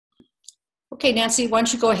Okay, Nancy, why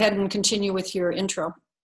don't you go ahead and continue with your intro?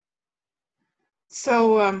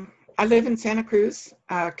 So I live in Santa Cruz,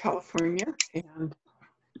 California, and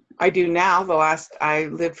I do now. I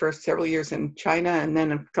lived for several years in China and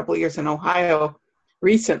then a couple of years in Ohio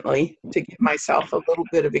recently to give myself a little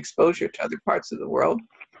bit of exposure to other parts of the world.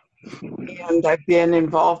 And I've been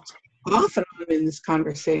involved off and on in this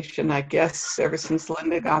conversation, I guess, ever since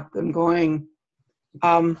Linda got them going.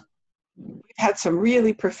 We've had some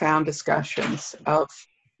really profound discussions of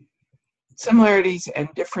similarities and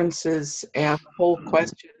differences, and the whole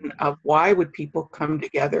question of why would people come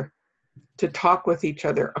together to talk with each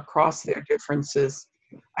other across their differences.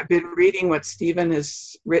 I've been reading what Stephen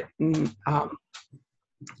has written,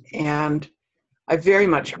 and I very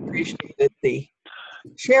much appreciated the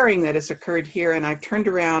sharing that has occurred here. And I've turned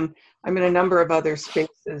around, I'm in a number of other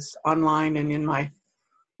spaces online and in my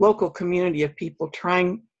local community of people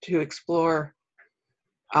trying to explore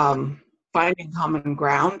finding common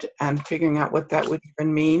ground and figuring out what that would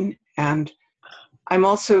even mean. And I'm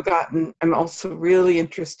also really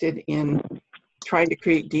interested in trying to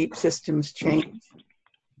create deep systems change.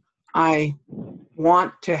 I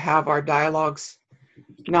want to have our dialogues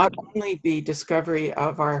not only be discovery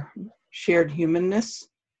of our shared humanness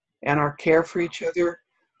and our care for each other,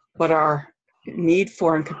 but our need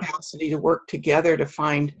for and capacity to work together to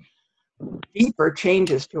find deeper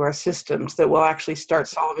changes to our systems that will actually start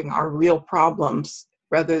solving our real problems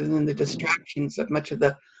rather than the distractions of much of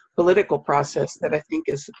the political process that I think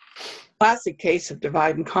is a classic case of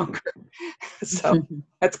divide and conquer. So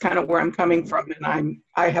that's kind of where I'm coming from. And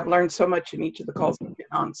I have learned so much in each of the calls I've been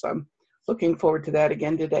on. So I'm looking forward to that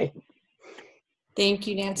again today. Thank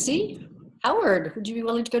you, Nancy. Howard, would you be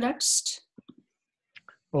willing to go next?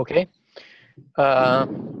 Okay.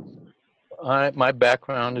 My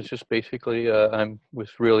background is just basically I was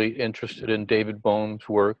really interested in David Bohm's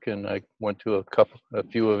work, and I went to a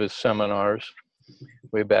few of his seminars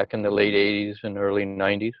way back in the late 80s and early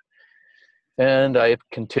 90s. And I have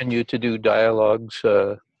continued to do dialogues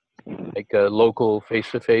like local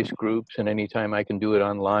face-to-face groups, and anytime I can do it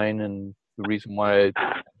online. And the reason why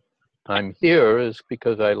I'm here is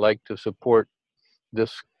because I like to support the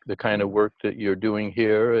kind of work that you're doing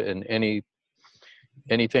here, and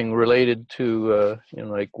anything related to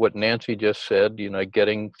like what Nancy just said,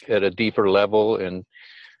 getting at a deeper level and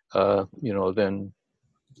then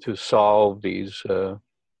to solve these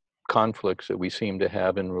conflicts that we seem to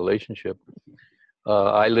have in relationship.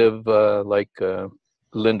 I live like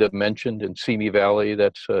Linda mentioned in Simi Valley.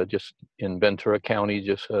 That's just in Ventura County,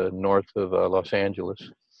 just north of Los Angeles.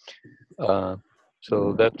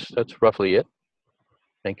 So that's roughly it.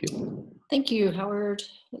 Thank you. Thank you, Howard.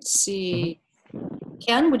 Let's see.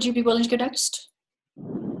 Ken, would you be willing to go next?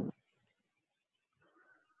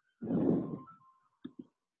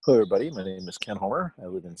 Hello, everybody. My name is Ken Homer. I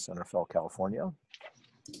live in Centerville, California.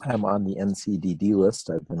 I'm on the NCDD list.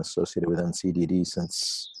 I've been associated with NCDD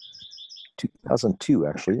since 2002,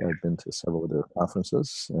 actually. I've been to several of their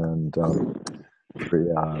conferences, and very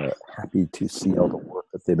happy to see all the work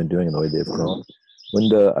that they've been doing and the way they've grown.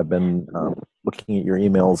 Linda, I've been looking at your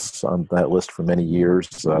emails on that list for many years.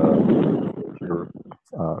 Your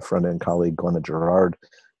friend and colleague, Glenna Gerard,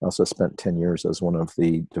 also spent 10 years as one of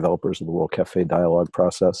the developers of the World Cafe Dialogue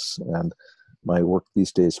process. And my work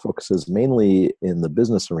these days focuses mainly in the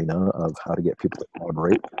business arena of how to get people to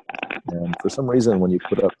collaborate. And for some reason, when you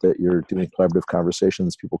put up that you're doing collaborative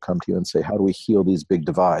conversations, people come to you and say, how do we heal these big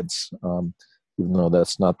divides? Even though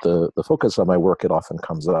that's not the focus of my work, it often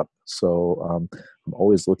comes up. So I'm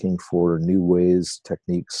always looking for new ways,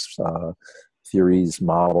 techniques, theories,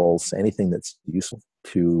 models, anything that's useful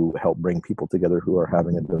to help bring people together who are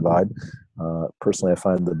having a divide. Personally, I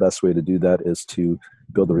find the best way to do that is to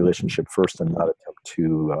build a relationship first and not attempt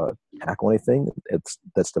to tackle anything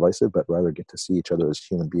that's divisive, but rather get to see each other as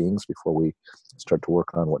human beings before we start to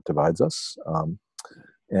work on what divides us.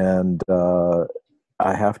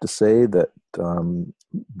 I have to say that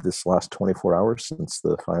this last 24 hours since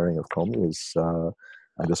the firing of Comey is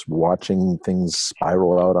I'm just watching things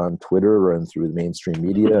spiral out on Twitter and through the mainstream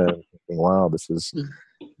media and thinking, wow, this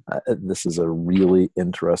is a really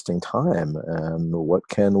interesting time. And what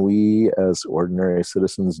can we as ordinary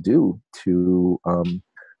citizens do to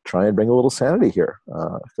try and bring a little sanity here?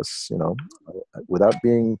 Because, without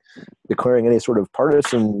declaring any sort of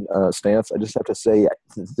partisan stance, I just have to say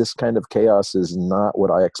this kind of chaos is not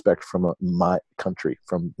what I expect from my country,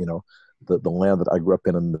 from, the land that I grew up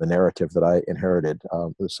in and the narrative that I inherited.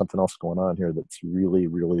 There's something else going on here that's really,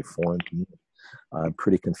 really foreign to me. I'm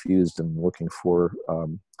pretty confused and looking for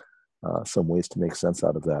some ways to make sense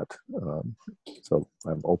out of that. So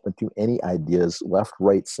I'm open to any ideas, left,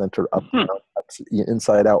 right, center, up, down,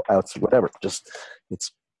 inside out, outs, whatever. Just,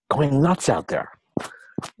 it's going nuts out there.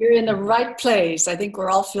 You're in the right place. I think we're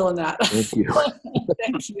all feeling that. Thank you.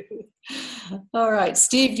 Thank you. All right,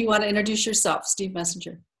 Steve, do you want to introduce yourself? Steve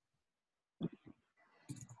Messenger.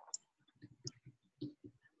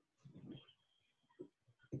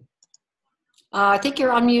 I think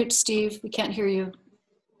you're on mute, Steve. We can't hear you.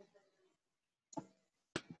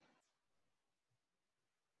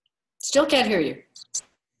 Still can't hear you.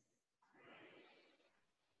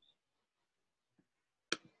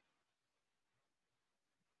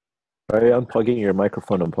 Try unplugging your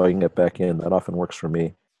microphone and plugging it back in. That often works for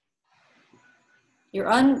me. You're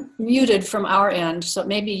unmuted from our end, so it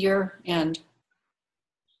may be your end.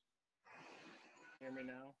 Hear me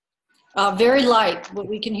now? Very light, but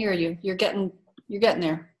we can hear you. You're getting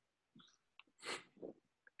there.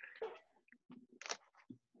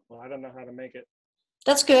 Well, I don't know how to make it.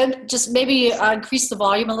 That's good. Just maybe increase the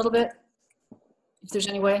volume a little bit, if there's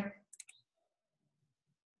any way.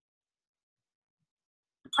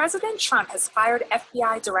 President Trump has fired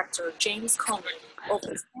FBI Director James Comey over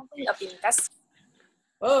his handling of the investigation.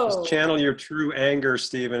 Whoa. Just channel your true anger,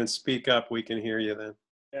 Stephen, and speak up. We can hear you then.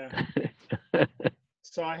 Yeah.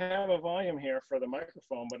 So I have a volume here for the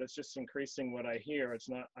microphone, but it's just increasing what I hear. It's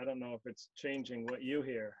not, I don't know if it's changing what you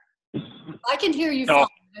hear. I can hear you fine.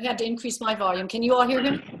 I had to increase my volume. Can you all hear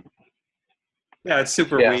him? Yeah, it's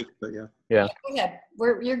super weak, but yeah. Yeah. Go ahead.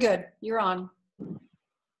 You're good. You're on.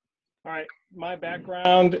 All right, my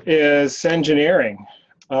background is engineering.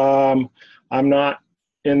 I'm not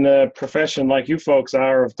in the profession like you folks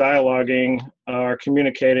are of dialoguing or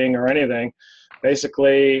communicating or anything.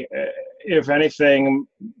 Basically, if anything,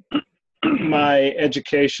 my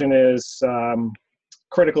education is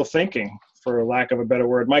critical thinking, for lack of a better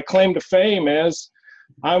word. My claim to fame is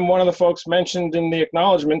I'm one of the folks mentioned in the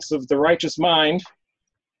acknowledgments of the righteous mind.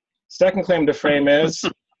 Second claim to fame is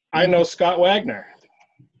I know Scott Wagner.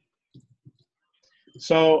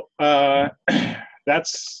 So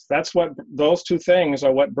that's what, those two things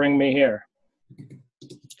are what bring me here.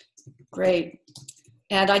 Great.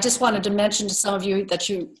 And I just wanted to mention to some of you that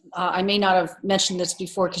I may not have mentioned this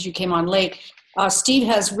before because you came on late. Steve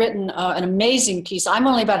has written an amazing piece. I'm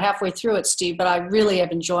only about halfway through it, Steve, but I really am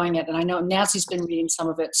enjoying it. And I know Nancy's been reading some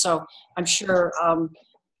of it. So I'm sure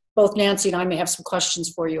both Nancy and I may have some questions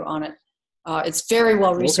for you on it. It's very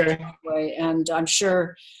well researched, Okay. anyway, and I'm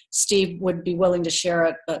sure Steve would be willing to share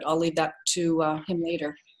it, but I'll leave that to him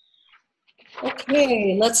later.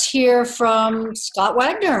 Okay, let's hear from Scott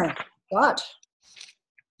Wagner. Scott.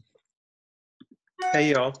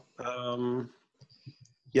 Hey, y'all.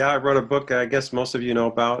 Yeah, I wrote a book I guess most of you know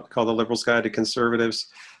about called The Liberal's Guide to Conservatives.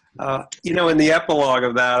 You know, in the epilogue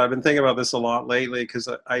of that, I've been thinking about this a lot lately because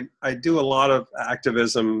I do a lot of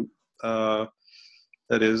activism that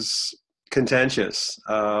is contentious.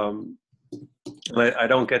 I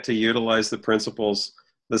don't get to utilize the principles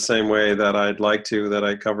the same way that I'd like to, that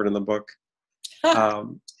I covered in the book. But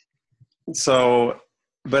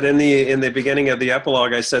in the beginning of the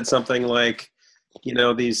epilogue, I said something like, you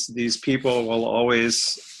know, these people will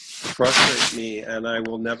always frustrate me and I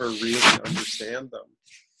will never really understand them.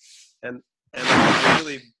 And I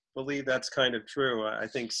really believe that's kind of true. I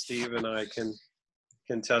think Steve and I can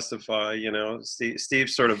testify. You know, Steve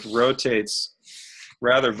sort of rotates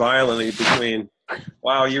rather violently between,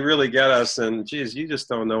 wow, you really get us, and geez, you just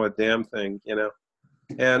don't know a damn thing, you know.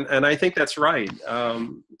 And I think that's right.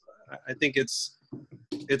 I think it's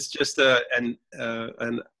just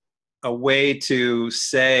a way to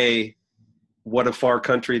say what a far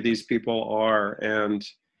country these people are, and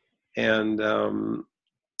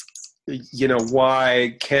you know,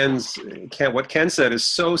 why what Ken said is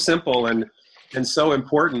so simple and so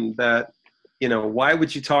important that, you know, why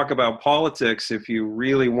would you talk about politics if you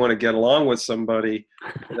really want to get along with somebody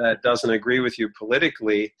that doesn't agree with you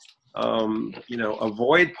politically? You know,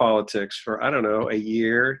 avoid politics for, I don't know, a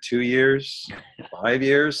year, 2 years, 5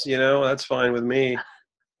 years, you know, that's fine with me.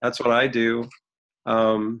 That's what I do.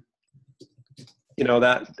 You know,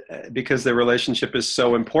 that because the relationship is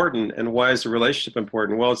so important. And why is the relationship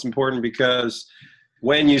important? Well, it's important because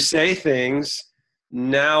when you say things,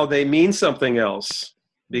 now they mean something else,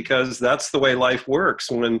 because that's the way life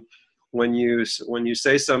works. When you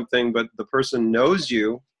say something, but the person knows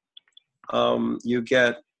you, you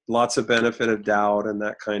get lots of benefit of doubt and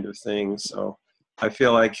that kind of thing. So I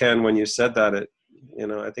feel like, Ken, when you said that, you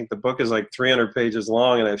know, I think the book is like 300 pages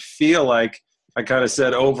long, and I feel like I kind of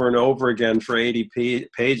said over and over again for 80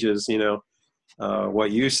 pages, you know,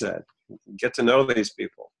 what you said. Get to know these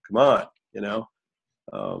people. Come on, you know.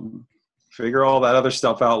 Figure all that other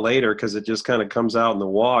stuff out later, because it just kind of comes out in the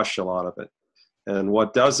wash, a lot of it. And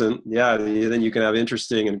what doesn't, yeah, then you can have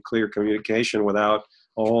interesting and clear communication without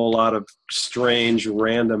a whole lot of strange,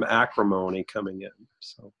 random acrimony coming in.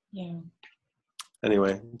 So, Yeah.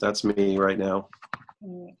 Anyway, that's me right now.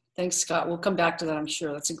 Thanks, Scott. We'll come back to that, I'm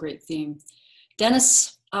sure. That's a great theme.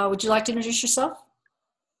 Dennis, would you like to introduce yourself?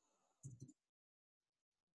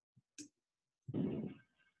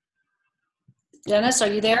 Dennis, are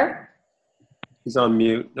you there? He's on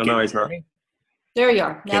mute. Oh, no, he's not. There you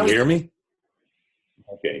are. Can you hear me?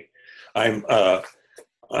 Okay.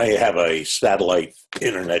 I have a satellite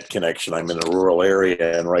internet connection. I'm in a rural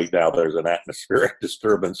area, and right now there's an atmospheric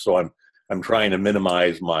disturbance, so I'm trying to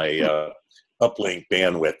minimize my uplink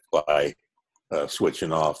bandwidth by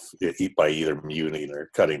switching off, by either muting or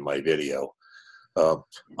cutting my video.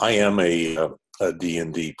 I am a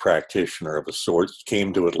D&D practitioner of a sort.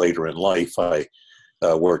 Came to it later in life. I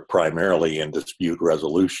worked primarily in dispute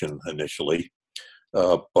resolution initially,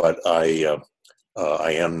 but I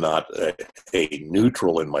am not a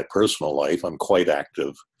neutral in my personal life. I'm quite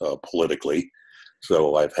active politically,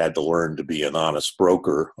 so I've had to learn to be an honest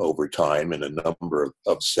broker over time in a number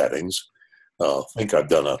of settings. I think I've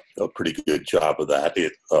done a pretty good job of that,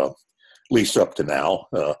 at least up to now,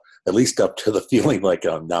 at least up to the feeling like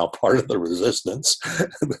I'm now part of the resistance.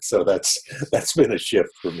 So that's been a shift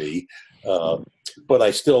for me. But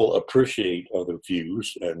I still appreciate other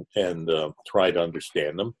views and try to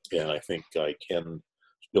understand them, and I think I can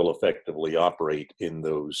still effectively operate in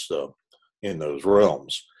those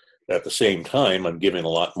realms. At the same time, I'm giving a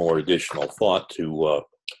lot more additional thought to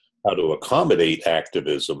how to accommodate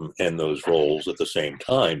activism and those roles at the same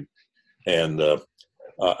time. And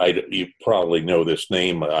you probably know this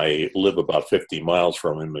name. I live about 50 miles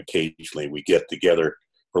from him. Occasionally we get together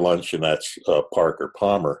for lunch, and that's Parker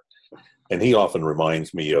Palmer. And he often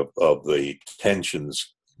reminds me of the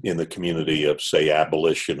tensions in the community of, say,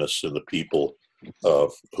 abolitionists and the people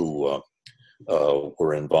who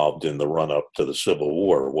were involved in the run-up to the Civil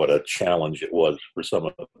War. What a challenge it was for some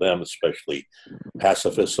of them, especially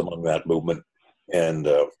pacifists among that movement. And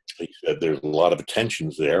he said there's a lot of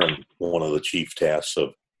tensions there, and one of the chief tasks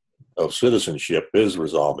of citizenship is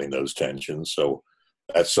resolving those tensions. So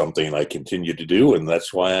that's something I continue to do, and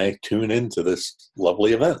that's why I tune into this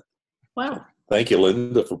lovely event. Wow. Thank you,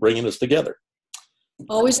 Linda, for bringing us together.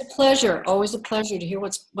 Always a pleasure. Always a pleasure to hear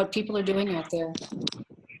what people are doing out there.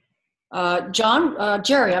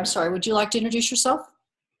 Jerry, I'm sorry. Would you like to introduce yourself?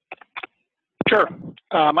 Sure.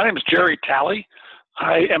 My name is Jerry Talley.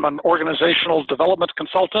 I am an organizational development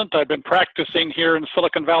consultant. I've been practicing here in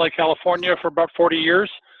Silicon Valley, California for about 40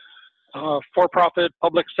 years. For-profit,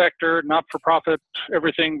 public sector, not-for-profit,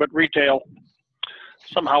 everything but retail.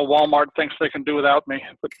 Somehow Walmart thinks they can do without me.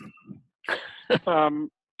 But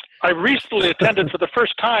I recently attended for the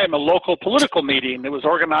first time a local political meeting. It was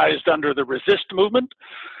organized under the Resist movement.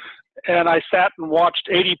 And I sat and watched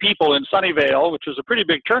 80 people in Sunnyvale, which was a pretty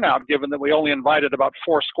big turnout given that we only invited about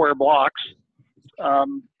 4 square blocks,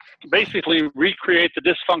 basically recreate the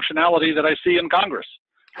dysfunctionality that I see in Congress.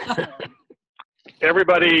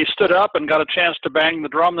 Everybody stood up and got a chance to bang the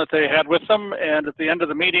drum that they had with them. And at the end of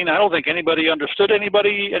the meeting, I don't think anybody understood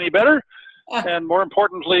anybody any better. And more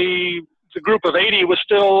importantly, the group of 80 was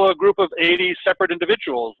still a group of 80 separate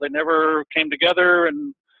individuals. They never came together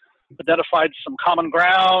and identified some common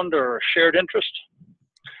ground or shared interest.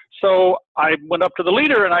 So I went up to the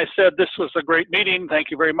leader and I said, this was a great meeting, thank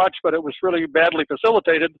you very much, but it was really badly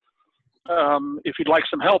facilitated. If you'd like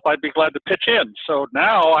some help, I'd be glad to pitch in. So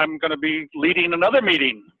now I'm going to be leading another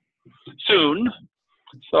meeting soon.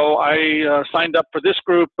 So I signed up for this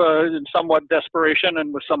group in somewhat desperation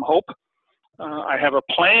and with some hope. I have a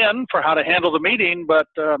plan for how to handle the meeting, but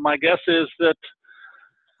my guess is that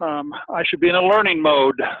I should be in a learning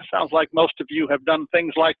mode. Sounds like most of you have done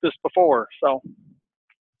things like this before. So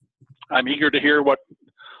I'm eager to hear what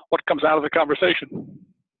comes out of the conversation.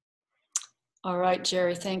 All right,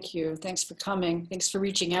 Jerry, thank you. Thanks for coming. Thanks for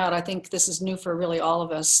reaching out. I think this is new for really all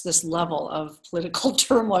of us, this level of political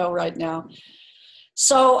turmoil right now.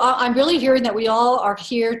 So I'm really hearing that we all are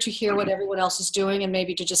here to hear what everyone else is doing and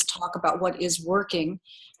maybe to just talk about what is working.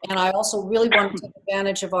 And I also really want to take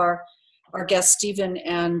advantage of our guests, Stephen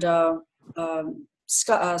and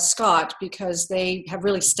Scott, because they have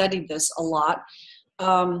really studied this a lot.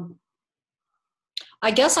 I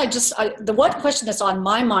guess the one question that's on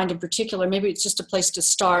my mind in particular, maybe it's just a place to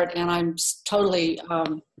start, and I'm totally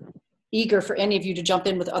eager for any of you to jump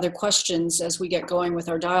in with other questions as we get going with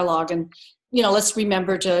our dialogue. And, you know, let's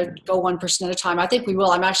remember to go one person at a time. I think we will.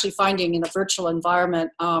 I'm actually finding in a virtual environment,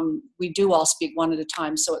 we do all speak one at a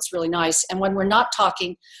time, so it's really nice. And when we're not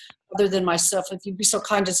talking, other than myself. If you'd be so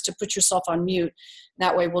kind as to put yourself on mute,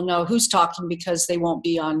 that way we'll know who's talking because they won't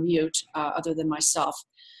be on mute other than myself,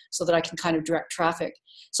 so that I can kind of direct traffic.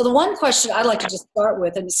 So the one question I'd like to just start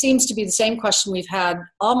with, and it seems to be the same question we've had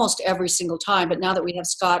almost every single time, but now that we have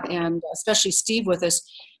Scott and especially Steve with us,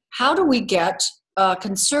 how do we get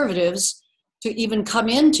conservatives to even come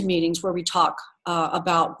into meetings where we talk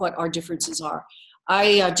about what our differences are?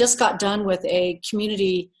 I just got done with a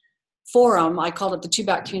community forum. I called it the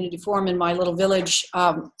Two-Back Community Forum in my little village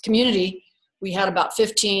community. We had about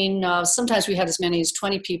 15, sometimes we had as many as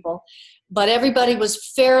 20 people, but everybody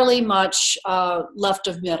was fairly much left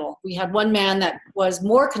of middle. We had one man that was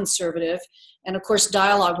more conservative, and of course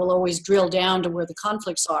dialogue will always drill down to where the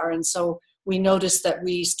conflicts are, and so we noticed that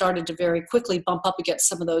we started to very quickly bump up against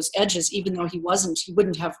some of those edges, even though he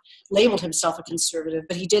wouldn't have labeled himself a conservative,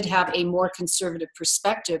 but he did have a more conservative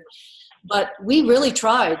perspective. But we really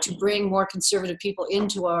tried to bring more conservative people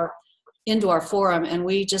into our forum, and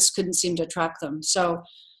we just couldn't seem to attract them. So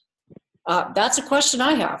that's a question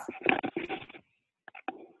I have.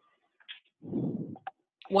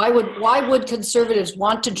 Why would conservatives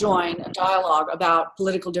want to join a dialogue about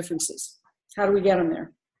political differences? How do we get them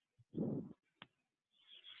there?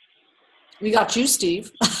 We got you,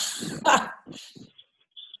 Steve.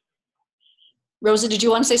 Rosa, did you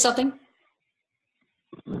want to say something?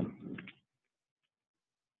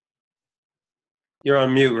 You're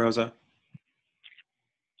on mute, Rosa.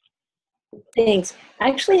 Thanks. I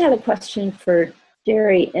actually had a question for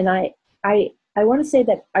Jerry, and I want to say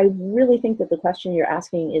that I really think that the question you're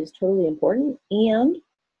asking is totally important, and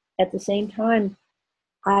at the same time,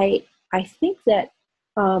 I think that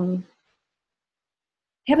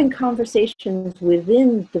having conversations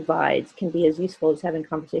within divides can be as useful as having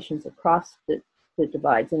conversations across the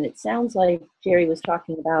divides. And it sounds like Jerry was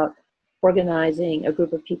talking about organizing a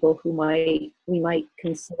group of people who we might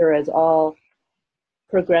consider as all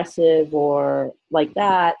progressive or like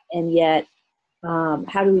that, and yet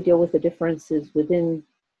how do we deal with the differences within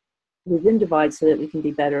divides so that we can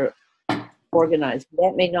be better organized?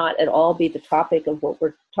 That may not at all be the topic of what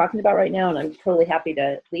we're talking about right now, and I'm totally happy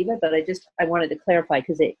to leave it, but I wanted to clarify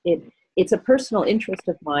because it's a personal interest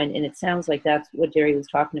of mine, and it sounds like that's what Jerry was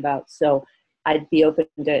talking about. So I'd be open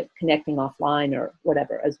to connecting offline or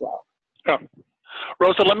whatever as well. Yeah.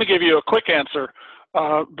 Rosa, let me give you a quick answer.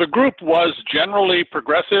 The group was generally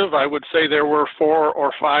progressive. I would say there were 4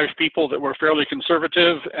 or 5 people that were fairly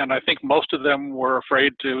conservative, and I think most of them were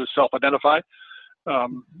afraid to self-identify.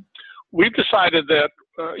 We've decided that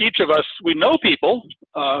each of us, we know people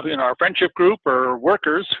in our friendship group or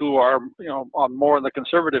workers who are, on more on the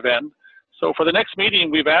conservative end. So for the next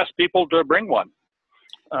meeting, we've asked people to bring one.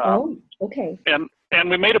 Okay. And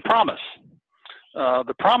we made a promise.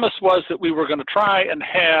 The promise was that we were going to try and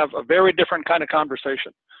have a very different kind of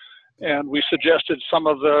conversation. And we suggested some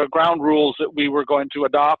of the ground rules that we were going to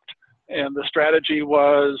adopt. And the strategy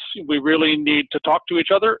was we really need to talk to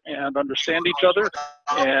each other and understand each other.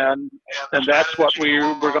 And that's what we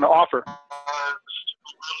were going to offer.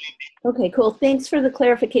 Okay, cool. Thanks for the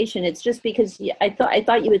clarification. It's just because I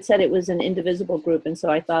thought you had said it was an indivisible group, and so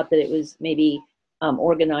I thought that it was maybe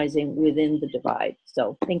organizing within the divide.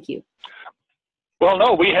 So thank you. Well,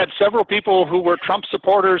 no, we had several people who were Trump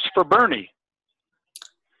supporters for Bernie.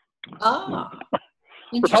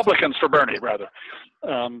 Republicans for Bernie, rather.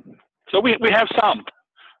 So we have some.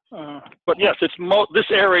 But yes, this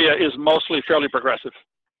area is mostly fairly progressive.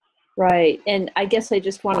 Right. And I guess I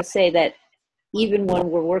just want to say that even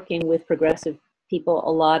when we're working with progressive people,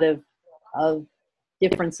 a lot of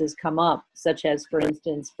differences come up, such as, for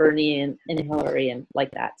instance, Bernie and Hillary and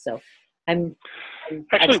like that. So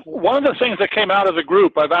Actually, one of the things that came out of the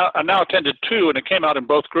group, I've now attended 2, and it came out in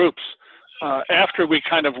both groups, after we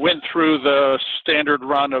kind of went through the standard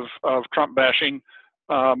run of Trump bashing,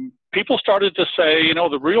 people started to say,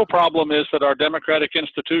 the real problem is that our democratic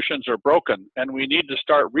institutions are broken, and we need to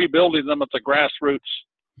start rebuilding them at the grassroots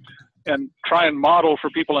and try and model for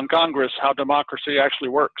people in Congress how democracy actually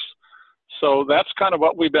works. So that's kind of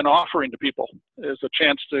what we've been offering to people, is a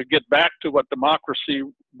chance to get back to what democracy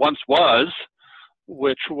once was,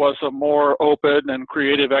 which was a more open and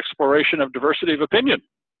creative exploration of diversity of opinion.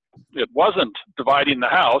 It wasn't dividing the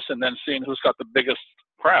House and then seeing who's got the biggest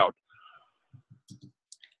crowd.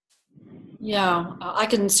 Yeah, I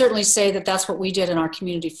can certainly say that that's what we did in our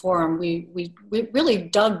community forum. We really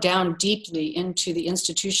dug down deeply into the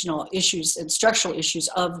institutional issues and structural issues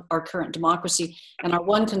of our current democracy. And our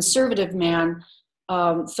one conservative man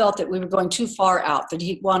felt that we were going too far out, that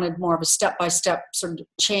he wanted more of a step-by-step sort of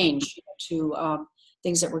change to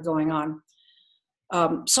things that were going on.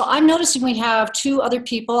 So I'm noticing we have two other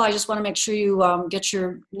people. I just want to make sure you get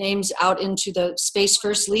your names out into the space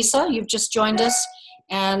first. Lisa, you've just joined us.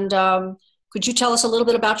 And could you tell us a little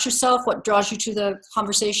bit about yourself? What draws you to the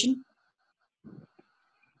conversation?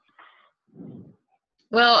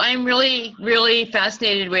 Well, I'm really, really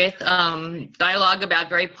fascinated with dialogue about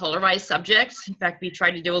very polarized subjects. In fact, we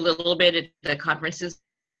try to do a little bit at the conferences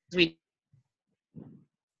we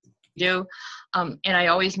do, and I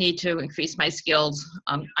always need to increase my skills.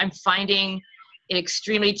 I'm finding it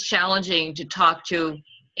extremely challenging to talk to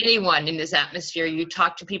anyone in this atmosphere. You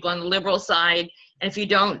talk to people on the liberal side, and if you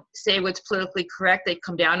don't say what's politically correct, they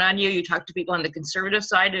come down on you. You talk to people on the conservative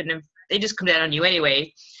side, and if they just come down on you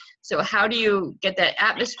anyway. So how do you get that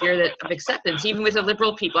atmosphere of acceptance, even with the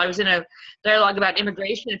liberal people? I was in a dialogue about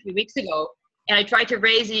immigration a few weeks ago, and I tried to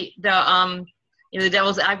raise the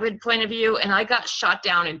devil's advocate point of view, and I got shot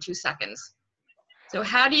down in 2 seconds. So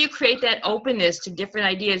how do you create that openness to different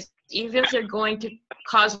ideas, even if they're going to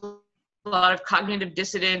cause a lot of cognitive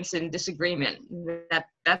dissonance and disagreement?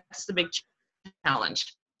 That's the big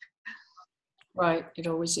challenge. Right, it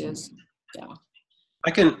always is. Yeah.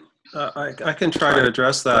 I can try to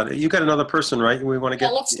address that. You got another person, right? We want to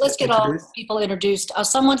get let's get all people introduced.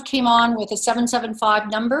 Someone came on with a 775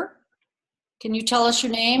 number. Can you tell us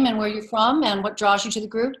your name and where you're from and what draws you to the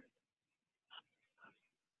group?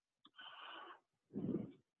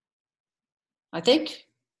 I think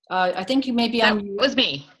you may be on. That was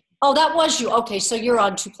me. Oh, that was you. Okay, so you're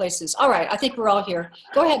on two places. All right, I think we're all here.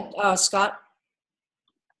 Go ahead, Scott.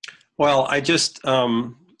 Well, I just,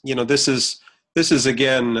 this is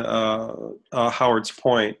again Howard's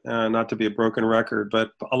point, not to be a broken record,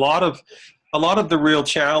 but a lot of the real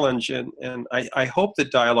challenge, and I hope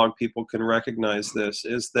that dialogue people can recognize this,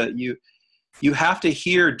 is that you have to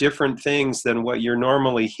hear different things than what you're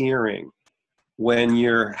normally hearing when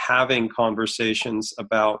you're having conversations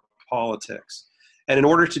about politics. And in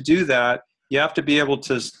order to do that, you have to be able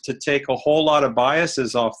to take a whole lot of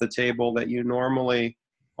biases off the table that you normally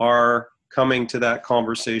are coming to that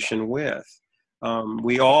conversation with.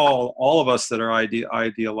 We all of us that are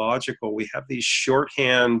ideological, we have these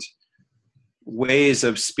shorthand ways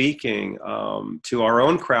of speaking to our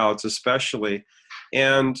own crowds especially.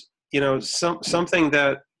 And, something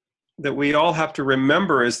that we all have to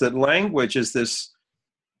remember is that language is this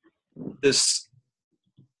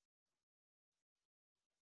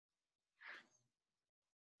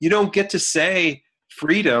you don't get to say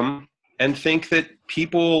freedom and think that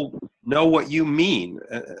people know what you mean.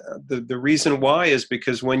 The reason why is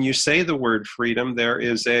because when you say the word freedom, there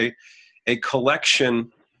is a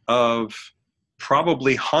collection of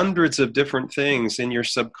probably hundreds of different things in your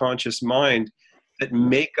subconscious mind that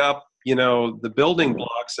make up, the building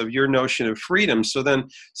blocks of your notion of freedom. So then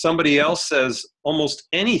somebody else says almost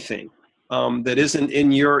anything that isn't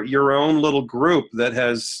in your own little group that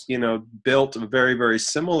has, built a very, very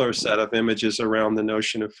similar set of images around the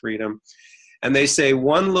notion of freedom. And they say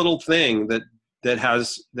one little thing that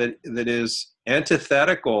is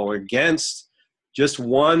antithetical against just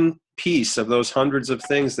one piece of those hundreds of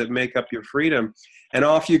things that make up your freedom, and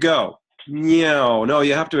off you go. No,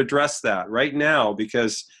 you have to address that right now,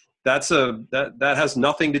 because that has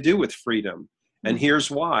nothing to do with freedom. And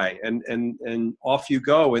here's why. And off you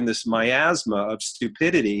go in this miasma of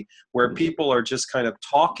stupidity where people are just kind of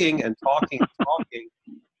talking and talking and talking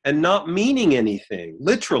and not meaning anything.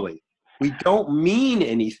 Literally, we don't mean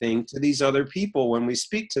anything to these other people when we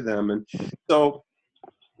speak to them. And so,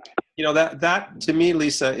 that to me,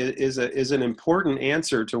 Lisa, is an important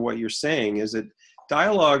answer to what you're saying, is that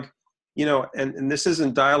dialogue, and this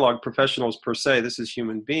isn't dialogue professionals per se, this is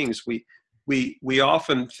human beings. We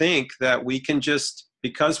often think that we can just,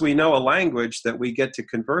 because we know a language, that we get to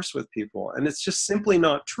converse with people. And it's just simply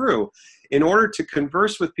not true. In order to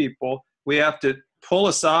converse with people, we have to pull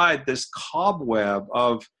aside this cobweb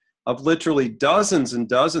of literally dozens and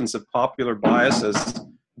dozens of popular biases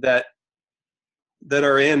that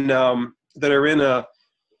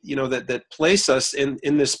place us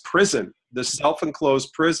in this prison, this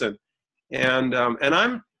self-enclosed prison. And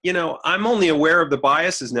I'm only aware of the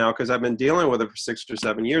biases now because I've been dealing with it for 6 or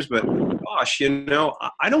 7 years, but gosh,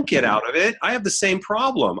 I don't get out of it. I have the same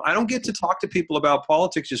problem. I don't get to talk to people about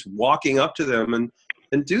politics just walking up to them and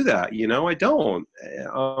do that. I don't.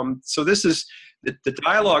 So this is the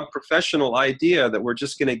dialogue professional idea that we're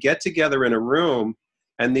just going to get together in a room,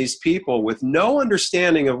 and these people with no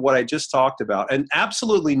understanding of what I just talked about and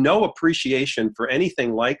absolutely no appreciation for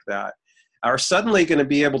anything like that are suddenly going to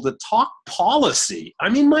be able to talk policy. I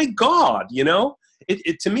mean, my God, to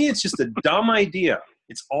me, it's just a dumb idea.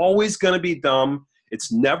 It's always going to be dumb.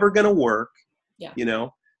 It's never going to work. Yeah.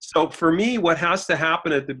 So for me, what has to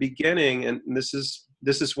happen at the beginning, and this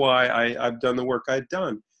is why I've done the work I've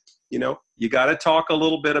done, you know, you got to talk a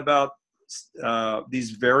little bit about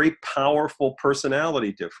these very powerful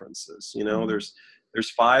personality differences. You know, there's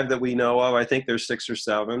 5 that we know of. I think there's 6 or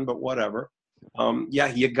 7, but whatever. Yeah,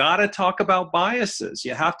 you got to talk about biases.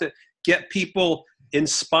 You have to get people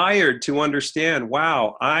inspired to understand,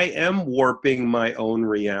 wow, I am warping my own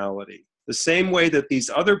reality the same way that these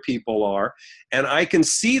other people are. And I can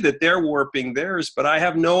see that they're warping theirs, but I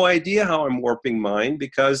have no idea how I'm warping mine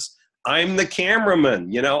because I'm the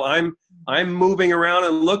cameraman. You know, I'm moving around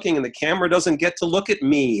and looking, and the camera doesn't get to look at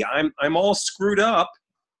me. I'm all screwed up.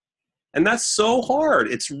 And that's so hard.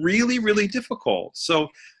 It's really, really difficult.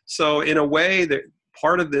 So in a way, that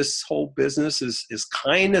part of this whole business is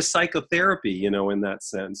kind of psychotherapy, you know, in that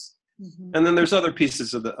sense. And then there's other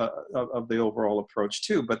pieces of the overall approach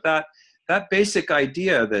too. But that basic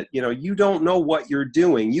idea that, you know, you don't know what you're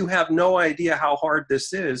doing. You have no idea how hard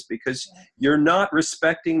this is because you're not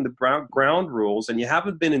respecting the ground rules, and you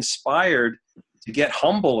haven't been inspired to get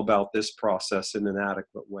humble about this process in an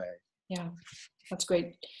adequate way. Yeah, that's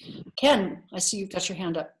great. Ken, I see you've got your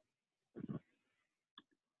hand up.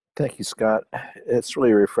 Thank you, Scott. It's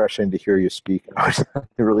really refreshing to hear you speak. I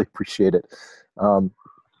really appreciate it. I'm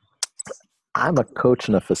a coach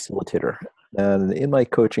and a facilitator. And in my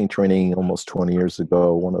coaching training almost 20 years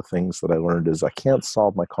ago, one of the things that I learned is I can't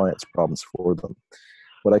solve my clients' problems for them.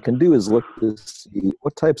 What I can do is look to see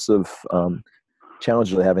what types of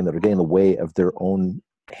challenges they're having that are getting in the way of their own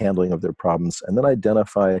handling of their problems, and then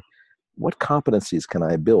identify what competencies can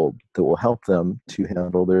I build that will help them to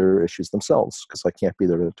handle their issues themselves, because I can't be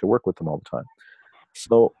there to work with them all the time.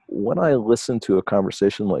 So when I listen to a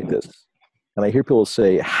conversation like this, and I hear people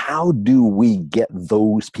say, how do we get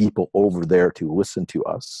those people over there to listen to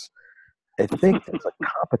us? I think there's a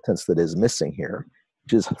competence that is missing here,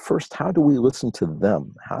 which is first, how do we listen to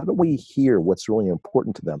them? How do we hear what's really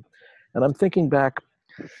important to them? And I'm thinking back,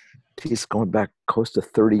 going back close to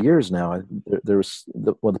 30 years now, there's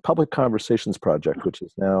the Public Conversations Project, which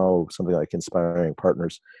is now something like Inspiring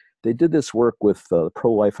Partners. They did this work with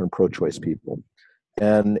pro-life and pro-choice people.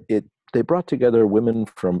 And they brought together women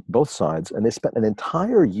from both sides, and they spent an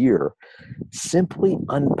entire year simply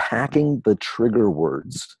unpacking the trigger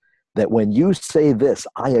words that when you say this,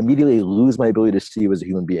 I immediately lose my ability to see you as a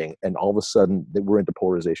human being. And all of a sudden, we're into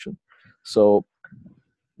polarization. So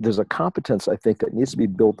there's a competence, I think, that needs to be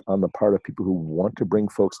built on the part of people who want to bring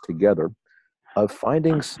folks together, of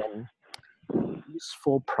finding some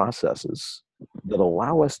useful processes that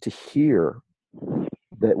allow us to hear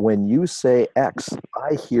that when you say X,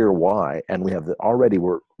 I hear Y, and we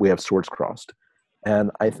have swords crossed.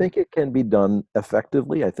 And I think it can be done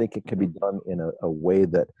effectively. I think it can be done in a way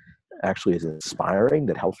that actually is inspiring,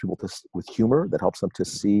 that helps people with humor, that helps them to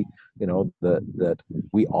see, you know, that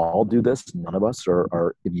we all do this. None of us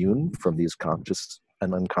are immune from these conscious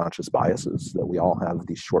and unconscious biases, that we all have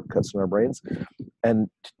these shortcuts in our brains. And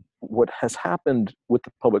what has happened with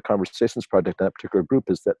the Public Conversations Project, that particular group,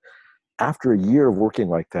 is that after a year of working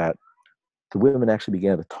like that, the women actually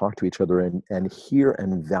began to talk to each other and hear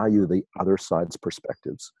and value the other side's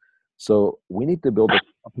perspectives. So we need to build a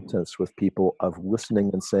competence with people of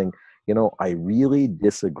listening and saying, you know, I really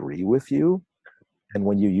disagree with you. And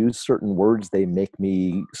when you use certain words, they make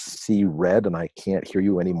me see red and I can't hear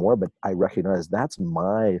you anymore. But I recognize that's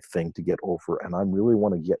my thing to get over. And I really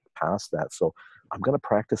want to get past that. So I'm going to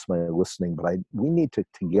practice my listening. But we need to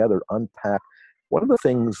together unpack what are the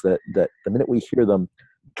things that the minute we hear them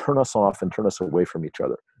turn us off and turn us away from each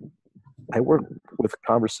other. I work with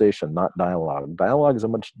conversation, not dialogue. Dialogue is a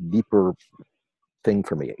much deeper thing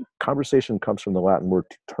for me. Conversation comes from the Latin word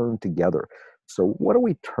to turn together. So what are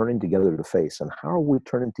we turning together to face, and how are we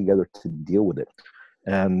turning together to deal with it?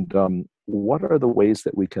 And what are the ways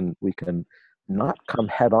that we can not come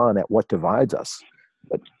head on at what divides us,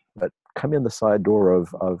 but come in the side door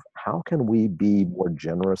of how can we be more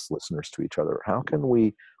generous listeners to each other? How can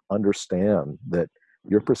we understand that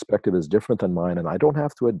your perspective is different than mine, and I don't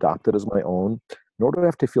have to adopt it as my own, nor do I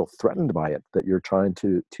have to feel threatened by it, that you're trying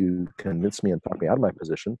to convince me and talk me out of my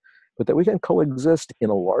position, but that we can coexist in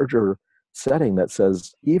a larger setting that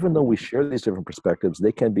says, even though we share these different perspectives,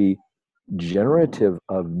 they can be generative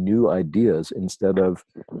of new ideas instead of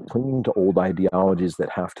clinging to old ideologies that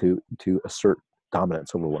have to assert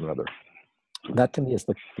dominance over one another. That to me is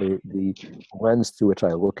the lens through which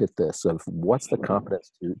I look at this, of what's the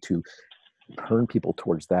competence to turn people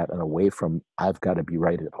towards that and away from I've got to be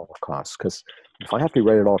right at all costs. Because if I have to be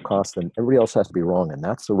right at all costs, then everybody else has to be wrong, and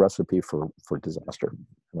that's a recipe for disaster.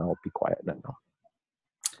 And I'll be quiet now.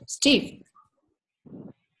 Steve.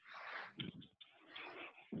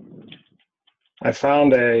 I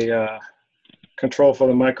found a control for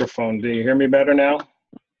the microphone. Do you hear me better now?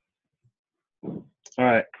 All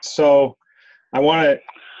right, so I want to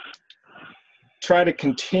try to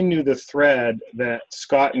continue the thread that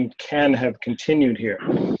Scott and Ken have continued here.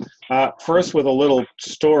 First with a little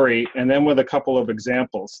story and then with a couple of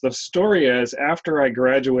examples. The story is, after I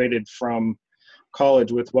graduated from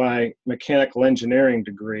college with my mechanical engineering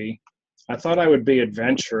degree, I thought I would be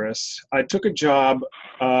adventurous. I took a job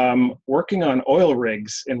working on oil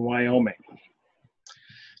rigs in Wyoming.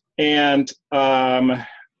 And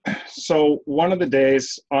so one of the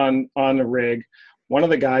days on the rig, one of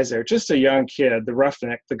the guys there, just a young kid, the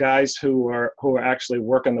roughneck, the guys who are actually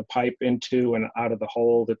working the pipe into and out of the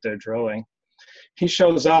hole that they're drilling, he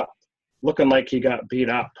shows up looking like he got beat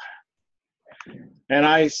up.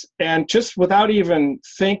 And just without even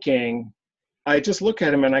thinking, I just look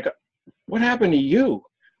at him and I go, "What happened to you?"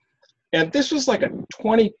 And this was like a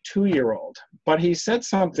 22-year-old, but he said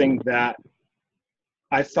something that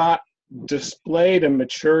I thought displayed a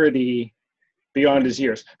maturity beyond his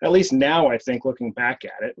years. At least now, I think, looking back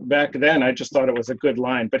at it. Back then, I just thought it was a good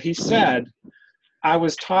line. But he said, "I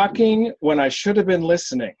was talking when I should have been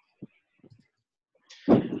listening."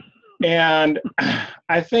 And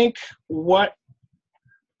I think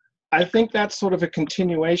that's sort of a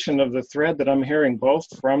continuation of the thread that I'm hearing both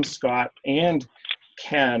from Scott and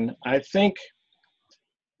Ken. I think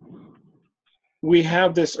we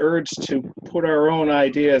have this urge to put our own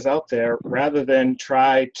ideas out there rather than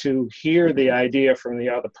try to hear the idea from the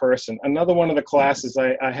other person. Another one of the classes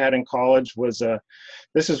I had in college was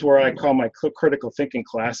this is where I call my critical thinking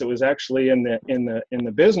class. It was actually in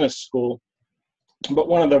the business school. But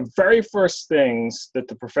one of the very first things that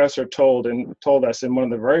the professor told us in one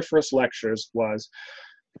of the very first lectures was,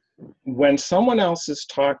 when someone else is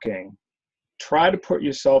talking, try to put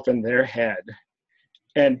yourself in their head.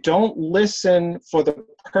 And don't listen for the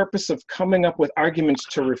purpose of coming up with arguments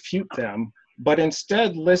to refute them, but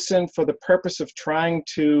instead listen for the purpose of trying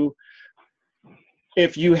to,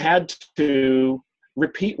 if you had to,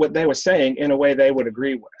 repeat what they were saying in a way they would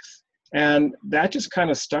agree with. And that just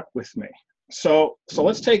kind of stuck with me. So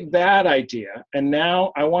let's take that idea, and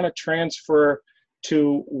now I want to transfer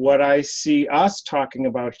to what I see us talking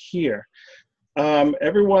about here.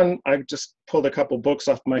 Everyone, I just pulled a couple books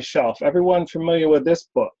off my shelf. Everyone familiar with this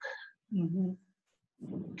book? Mm-hmm.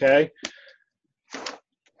 Okay.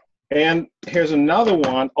 And here's another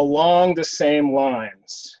one along the same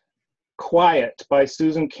lines. Quiet by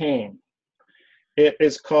Susan Cain. It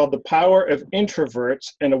is called The Power of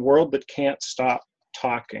Introverts in a World That Can't Stop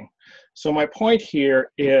Talking. So my point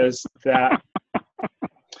here is that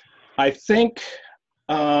I think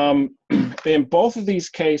in both of these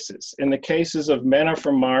cases, in the cases of men are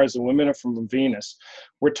from Mars and women are from Venus,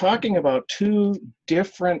 we're talking about two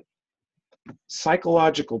different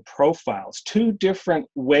psychological profiles, two different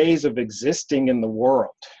ways of existing in the world.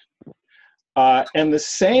 And the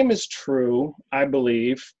same is true, I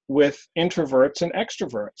believe, with introverts and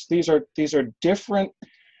extroverts. These are different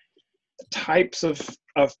types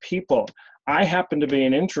of people. I happen to be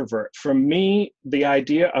an introvert. For me, the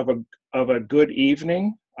idea of a good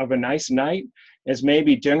evening, of a nice night, is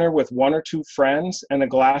maybe dinner with one or two friends and a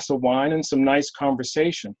glass of wine and some nice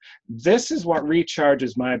conversation. This is what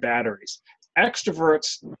recharges my batteries.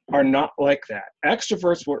 Extroverts are not like that.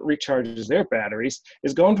 Extroverts, what recharges their batteries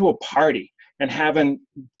is going to a party and having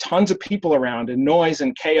tons of people around and noise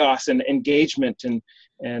and chaos and engagement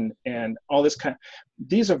and all this kind.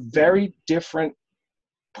 These are very different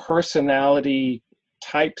personality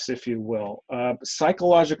types, if you will.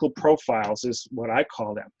 Psychological profiles is what I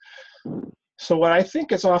call them. So what I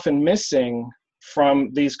think is often missing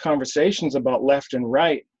from these conversations about left and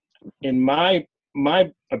right, in my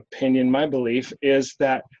opinion, my belief, is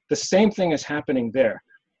that the same thing is happening there.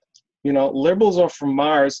 You know, liberals are from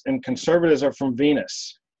Mars and conservatives are from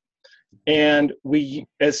Venus. And we,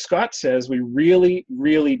 as Scott says, we really,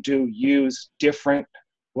 really do use different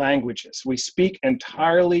languages. We speak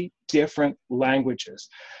entirely different languages.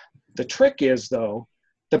 The trick is, though,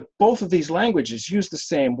 that both of these languages use the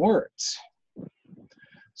same words.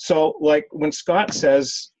 So, like when Scott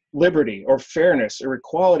says liberty or fairness or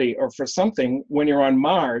equality or for something, when you're on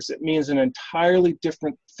Mars, it means an entirely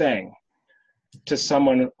different thing to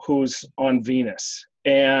someone who's on Venus.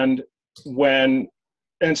 And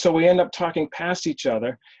so we end up talking past each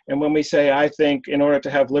other. And when we say, I think in order to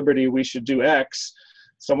have liberty, we should do X,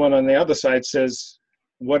 someone on the other side says,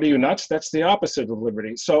 what are you, nuts? That's the opposite of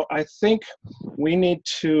liberty. So I think we need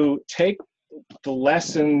to take the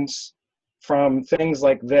lessons from things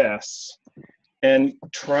like this and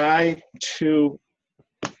try to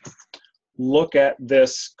look at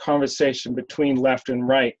this conversation between left and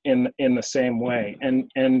right in the same way,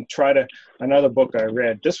 and try to, another book I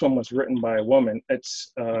read, this one was written by a woman,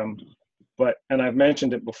 it's and I've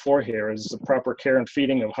mentioned it before here, is The Proper Care and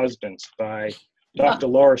Feeding of Husbands by Dr.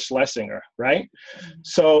 Laura Schlesinger, right?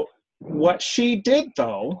 So what she did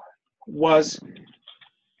though was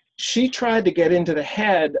she tried to get into the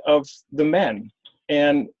head of the men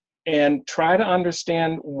and try to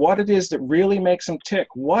understand what it is that really makes them tick.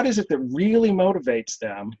 What is it that really motivates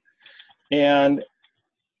them? And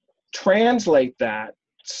translate that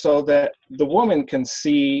so that the woman can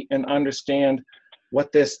see and understand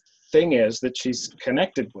what this thing is that she's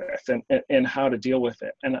connected with, and how to deal with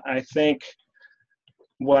it. And I think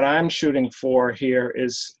what I'm shooting for here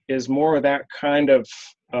is more of that kind of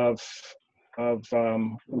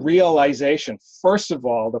realization. First of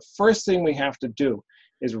all, the first thing we have to do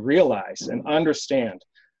is realize and understand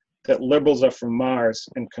that liberals are from Mars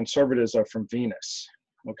and conservatives are from Venus,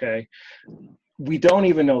 okay? We don't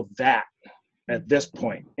even know that at this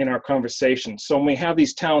point in our conversation. So when we have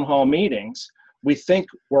these town hall meetings, we think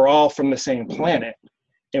we're all from the same planet,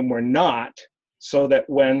 and we're not, so that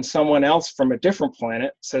when someone else from a different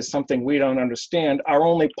planet says something we don't understand, our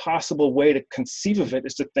only possible way to conceive of it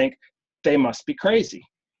is to think they must be crazy.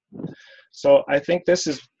 So I think this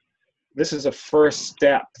is a first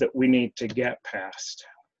step that we need to get past.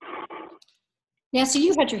 Nancy,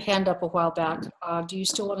 you had your hand up a while back. Do you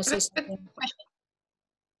still want to say something?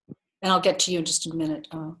 And I'll get to you in just a minute,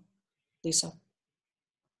 Lisa.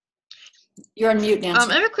 You're on mute, Nancy.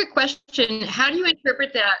 I have a quick question. How do you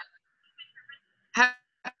interpret that?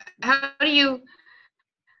 How do you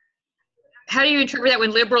interpret that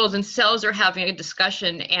when liberals themselves are having a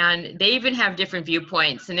discussion and they even have different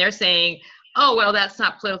viewpoints and they're saying, oh, well, that's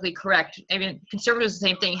not politically correct. I mean, conservatives, the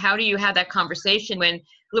same thing. How do you have that conversation when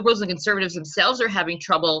liberals and conservatives themselves are having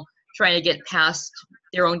trouble trying to get past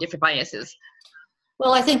their own different biases?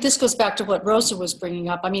 Well, I think this goes back to what Rosa was bringing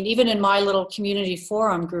up. I mean, even in my little community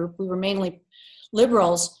forum group, we were mainly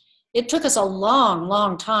liberals. It took us a long,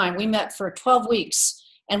 long time. We met for 12 weeks,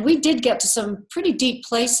 and we did get to some pretty deep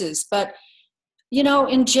places. But, you know,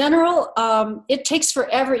 in general, it takes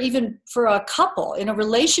forever, even for a couple in a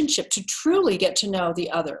relationship, to truly get to know the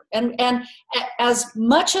other. And as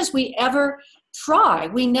much as we ever try,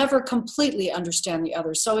 we never completely understand the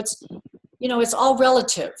other. So it's, you know, it's all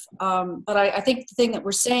relative. But I think the thing that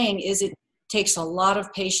we're saying is it takes a lot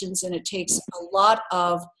of patience, and it takes a lot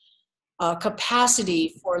of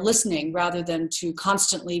capacity for listening rather than to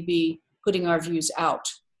constantly be putting our views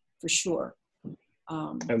out, for sure.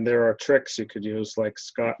 And there are tricks you could use, like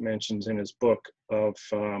Scott mentions in his book, of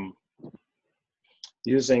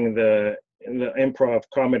using the improv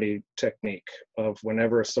comedy technique of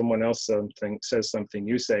whenever someone else says something,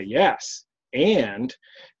 you say yes, and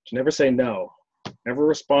you never say no. Never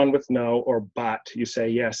respond with no or but. You say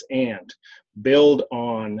yes and. Build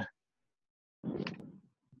on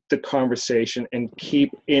the conversation and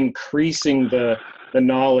keep increasing the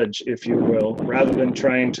knowledge, if you will, rather than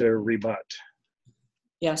trying to rebut.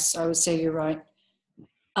 Yes, I would say you're right.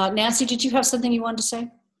 Nancy, did you have something you wanted to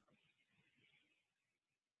say?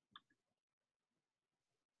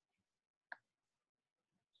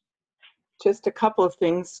 Just a couple of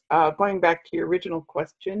things. Going back to your original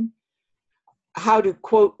question, how do,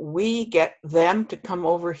 quote, we get them to come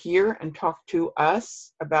over here and talk to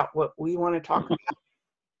us about what we want to talk about?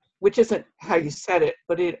 Which isn't how you said it,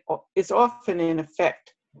 but it is often in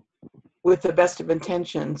effect, with the best of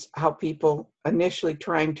intentions, how people initially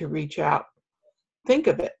trying to reach out think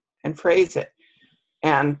of it and phrase it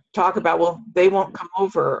and talk about, well, they won't come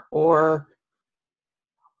over, or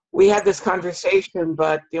we had this conversation,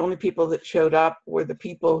 but the only people that showed up were the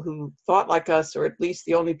people who thought like us, or at least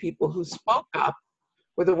the only people who spoke up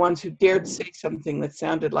were the ones who dared say something that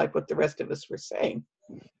sounded like what the rest of us were saying.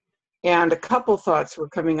 And a couple thoughts were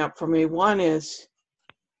coming up for me. One is,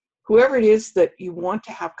 whoever it is that you want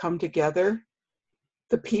to have come together,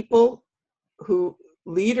 the people who,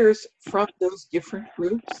 leaders from those different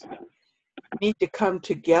groups, need to come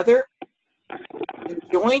together and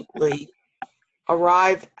jointly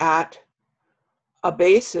arrive at a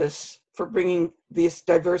basis for bringing this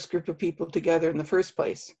diverse group of people together in the first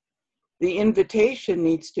place. The invitation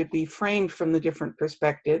needs to be framed from the different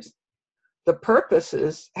perspectives. The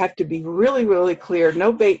purposes have to be really, really clear,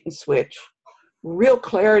 no bait and switch, real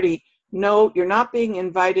clarity. No, you're not being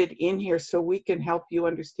invited in here so we can help you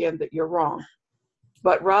understand that you're wrong,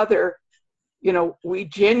 but rather, you know, we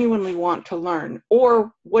genuinely want to learn,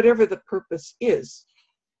 or whatever the purpose is.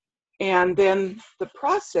 And then the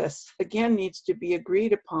process, again, needs to be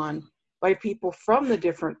agreed upon by people from the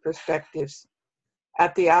different perspectives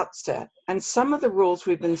at the outset. And some of the rules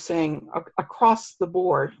we've been saying across the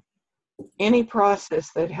board, any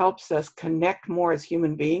process that helps us connect more as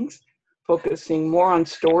human beings, focusing more on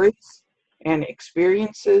stories and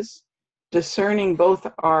experiences, discerning both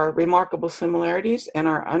our remarkable similarities and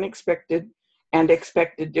our unexpected and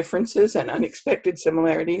expected differences and unexpected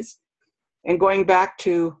similarities, and going back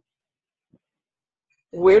to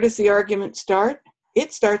where does the argument start?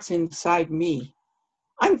 It starts inside me.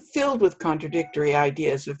 I'm filled with contradictory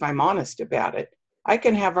ideas if I'm honest about it. I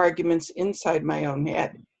can have arguments inside my own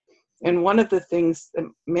head. And one of the things that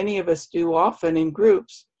many of us do often in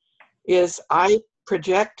groups is I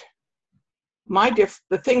project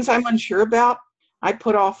the things I'm unsure about, I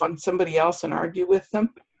put off on somebody else and argue with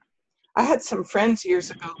them. I had some friends years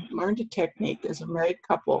ago who learned a technique as a married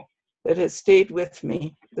couple that has stayed with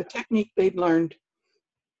me. The technique they'd learned,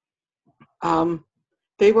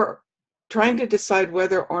 they were trying to decide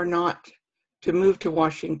whether or not to move to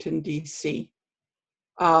Washington, D.C.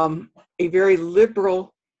 The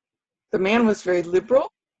man was very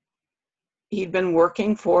liberal. He'd been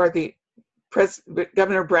working for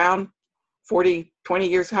Governor Brown 20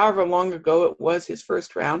 years, however long ago it was, his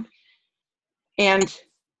first round. And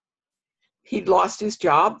he'd lost his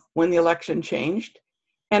job when the election changed.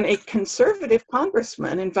 And a conservative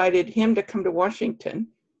congressman invited him to come to Washington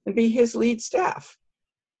and be his lead staff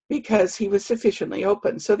because he was sufficiently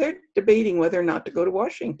open. So they're debating whether or not to go to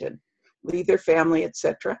Washington, leave their family,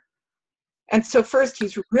 etc. And so first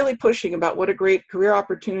he's really pushing about what a great career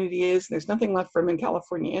opportunity is. There's nothing left for him in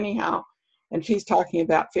California anyhow. And she's talking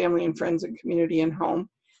about family and friends and community and home.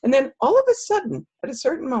 And then all of a sudden, at a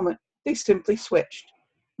certain moment, they simply switched.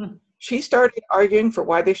 She started arguing for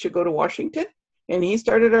why they should go to Washington, and he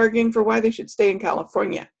started arguing for why they should stay in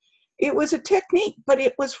California. It was a technique, but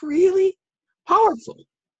it was really powerful.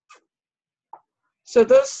 So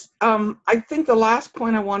those, I think the last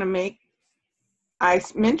point I want to make, I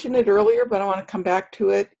mentioned it earlier, but I want to come back to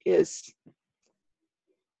it, is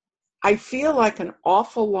I feel like an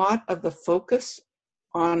awful lot of the focus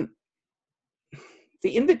on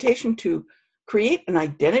the invitation to create an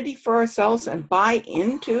identity for ourselves and buy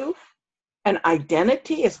into an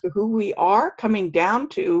identity as to who we are, coming down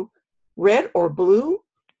to red or blue,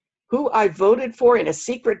 who I voted for in a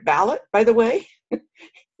secret ballot, by the way,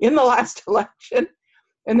 in the last election.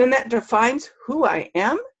 And then that defines who I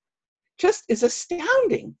am, just is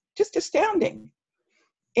astounding, just astounding.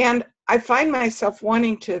 And I find myself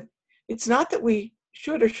wanting to, it's not that we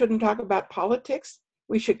should or shouldn't talk about politics.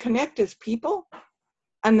 We should connect as people.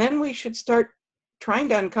 And then we should start trying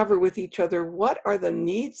to uncover with each other what are the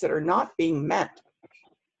needs that are not being met.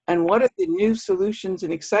 And what are the new solutions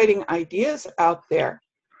and exciting ideas out there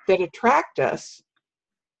that attract us?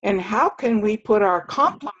 And how can we put our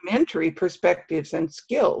complementary perspectives and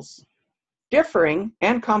skills, differing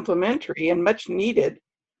and complementary and much needed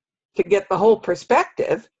to get the whole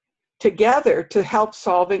perspective, together to help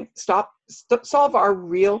solve our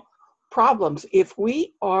real problems. If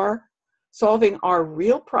we are solving our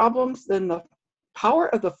real problems, then the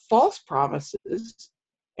power of the false promises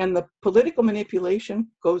and the political manipulation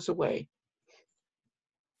goes away.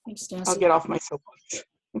 Thanks, Nancy. I'll get off my soapbox.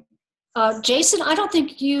 Jason, I don't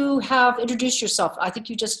think you have introduced yourself. I think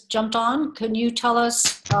you just jumped on. Can you tell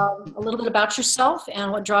us a little bit about yourself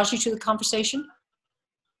and what draws you to the conversation?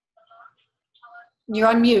 You're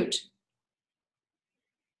on mute.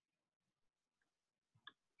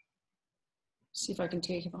 See if I can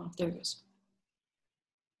take him off. There he goes.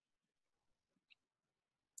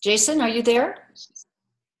 Jason, are you there?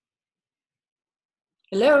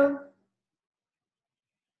 Hello?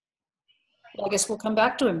 Well, I guess we'll come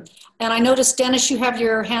back to him. And I noticed, Dennis, you have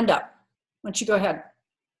your hand up. Why don't you go ahead?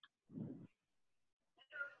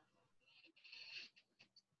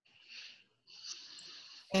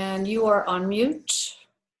 And you are on mute.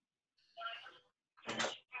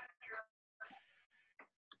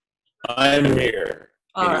 I'm here.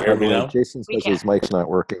 Can you hear me now? Jason says his mic's not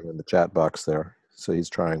working in the chat box there. So he's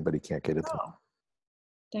trying, but he can't get it through. Oh.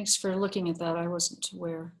 Thanks for looking at that. I wasn't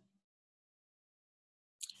aware.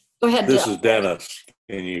 Go ahead, This is Dennis.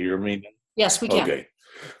 Can you hear me? Yes, we can. Okay.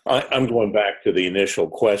 I'm going back to the initial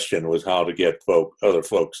question, was how to get other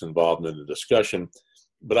folks involved in the discussion.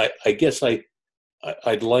 But I guess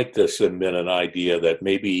I'd like to submit an idea that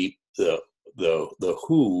maybe the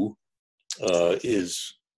who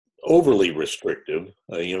is overly restrictive.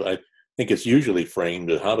 I think it's usually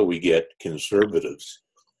framed as how do we get conservatives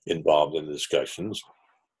involved in discussions.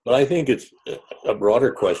 But I think it's a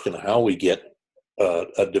broader question, how we get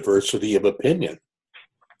a diversity of opinion.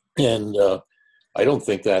 And I don't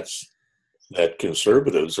think that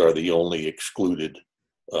conservatives are the only excluded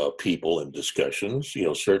people in discussions. You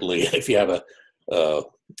know, certainly if you have a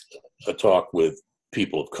talk with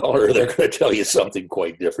people of color, they're going to tell you something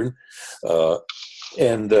quite different.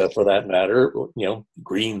 And for that matter, you know,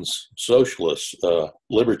 Greens, socialists,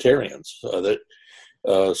 libertarians.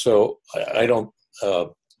 So I don't.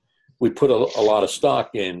 We put a lot of stock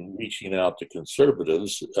in reaching out to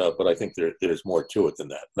conservatives, but I think there's more to it than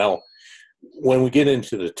that. Now, when we get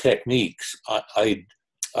into the techniques,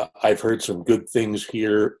 I've heard some good things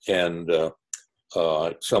here, and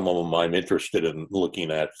some of them I'm interested in looking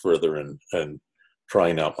at further and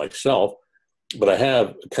trying out myself. But I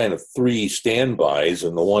have kind of three standbys,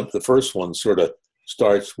 and the first one sort of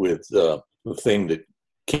starts with the thing that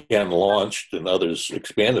Ken launched and others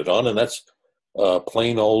expanded on, and that's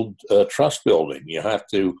plain old trust building. You have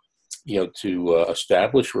to, to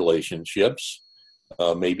establish relationships,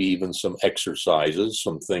 maybe even some exercises,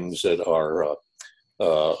 some things that are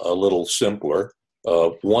a little simpler.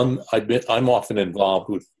 I'm often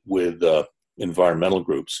involved with environmental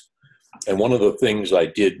groups. And one of the things I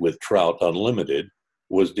did with Trout Unlimited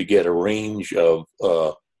was to get a range of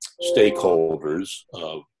stakeholders,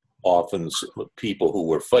 often people who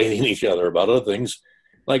were fighting each other about other things.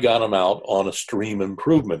 I got them out on a stream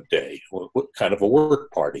improvement day, kind of a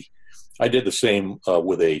work party. I did the same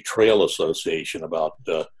with a trail association about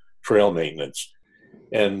trail maintenance.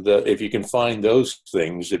 And if you can find those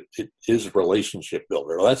things, it is a relationship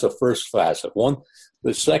builder. Well, that's the first facet.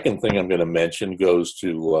 The second thing I'm going to mention goes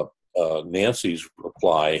to Nancy's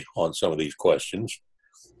reply on some of these questions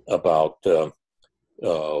about,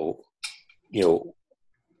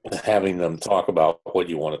 having them talk about what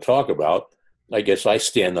you want to talk about. I guess I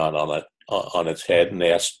stand on its head and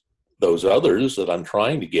ask those others that I'm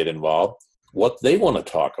trying to get involved what they want to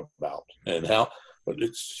talk about and how. But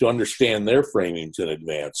it's to understand their framings in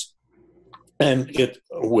advance. And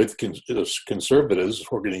with conservatives,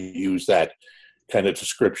 we're going to use that kind of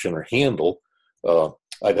description or handle.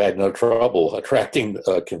 I've had no trouble attracting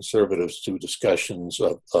conservatives to discussions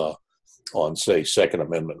on, say, Second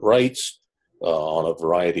Amendment rights, on a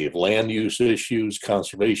variety of land use issues,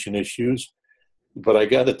 conservation issues. But I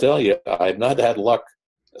got to tell you, I've not had luck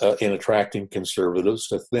in attracting conservatives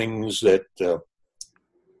to things that,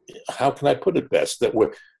 how can I put it best, that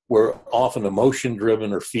were often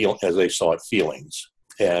emotion-driven or as they saw it, feelings.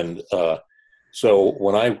 And so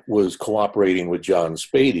when I was cooperating with John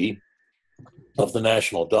Spady of the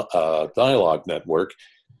National Dialogue Network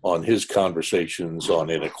on his conversations on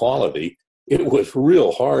inequality, it was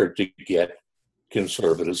real hard to get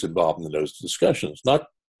conservatives involved in those discussions.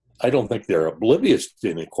 I don't think they're oblivious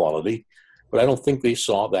to inequality, but I don't think they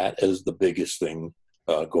saw that as the biggest thing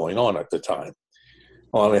going on at the time.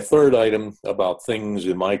 On a third item about things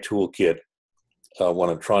in my toolkit when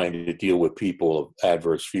I'm trying to deal with people of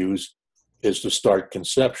adverse views is to start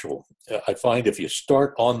conceptual. I find if you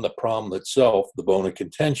start on the problem itself, the bone of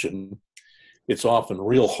contention, it's often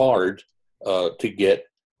real hard to get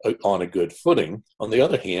on a good footing. On the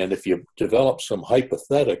other hand, if you develop some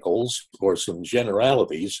hypotheticals or some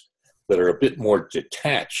generalities that are a bit more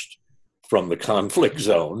detached from the conflict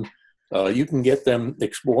zone, you can get them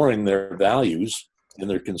exploring their values and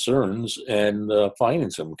their concerns and finding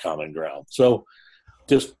some common ground. So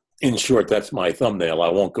just in short, that's my thumbnail. I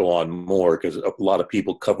won't go on more because a lot of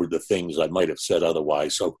people covered the things I might have said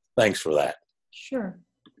otherwise. So thanks for that. Sure.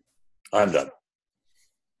 I'm done.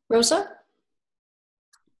 Rosa?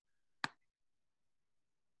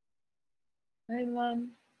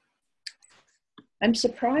 I'm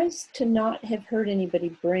surprised to not have heard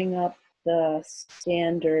anybody bring up the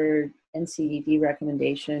standard NCDD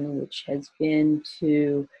recommendation, which has been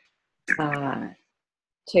to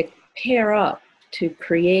pair up, to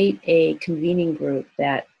create a convening group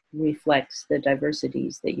that reflects the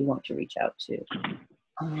diversities that you want to reach out to.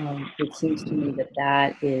 It seems to me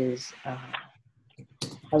that is a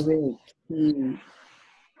really key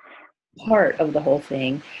part of the whole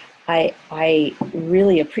thing. I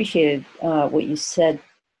really appreciated what you said,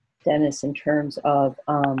 Dennis, in terms of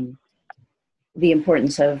the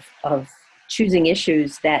importance of choosing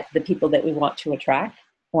issues that the people that we want to attract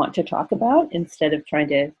want to talk about instead of trying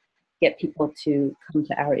to get people to come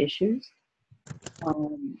to our issues.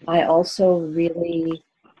 I also really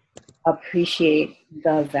appreciate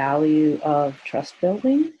the value of trust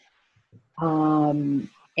building.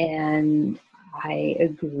 And I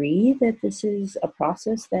agree that this is a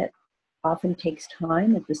process that often takes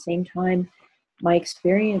time. At the same time, my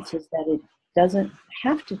experience is that it doesn't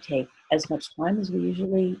have to take as much time as we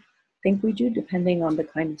usually think we do, depending on the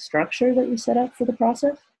kind of structure that we set up for the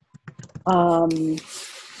process.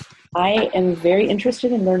 I am very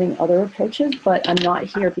interested in learning other approaches, but I'm not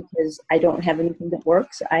here because I don't have anything that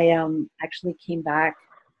works. I actually came back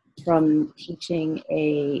from teaching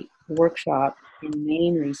a workshop in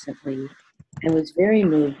Maine recently and was very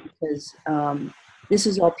moved because this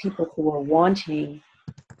is all people who are wanting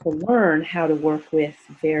to learn how to work with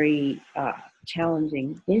very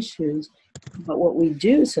challenging issues. But what we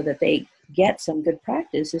do so that they get some good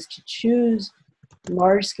practice is to choose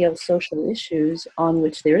large-scale social issues on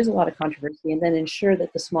which there is a lot of controversy, and then ensure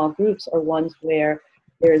that the small groups are ones where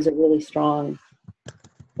there is a really strong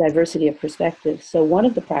diversity of perspectives. So one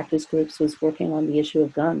of the practice groups was working on the issue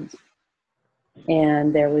of guns,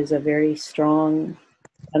 and there was a very strong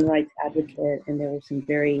gun rights advocate, and there were some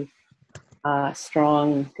very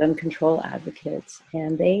strong gun control advocates,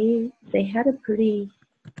 and they had a pretty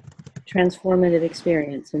transformative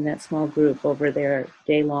experience in that small group over their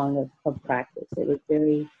day long of practice. It was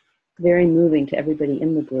very, very moving to everybody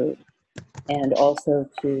in the group and also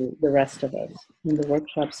to the rest of us in the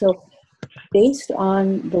workshop. So based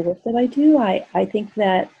on the work that I do, I think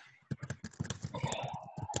that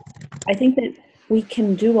we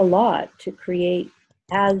can do a lot to create,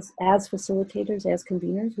 as facilitators, as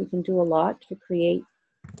conveners, we can do a lot to create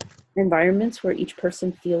environments where each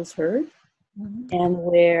person feels heard. Mm-hmm. And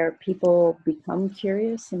where people become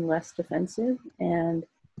curious and less defensive. And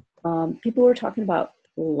people were talking about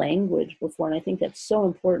language before, and I think that's so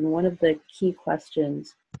important. One of the key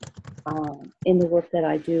questions in the work that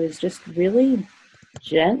I do is just really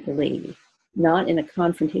gently, not in a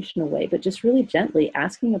confrontational way, but just really gently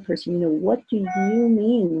asking a person, what do you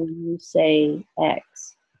mean when you say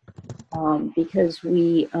X? Because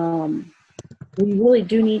we really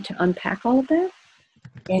do need to unpack all of that.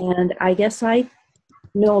 And I guess I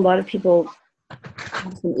know a lot of people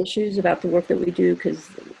have some issues about the work that we do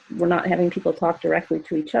because we're not having people talk directly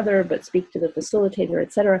to each other, but speak to the facilitator,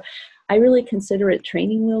 et cetera. I really consider it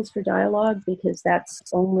training wheels for dialogue because that's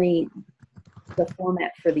only the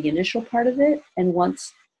format for the initial part of it. And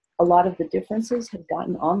once a lot of the differences have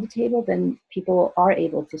gotten on the table, then people are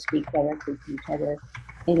able to speak directly to each other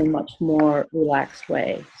in a much more relaxed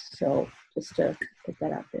way. So just to put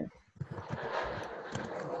that out there.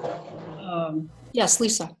 Yes,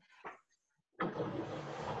 Lisa.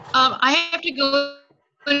 I have to go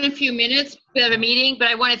in a few minutes. We have a meeting, but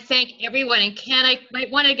I want to thank everyone. And Ken, I might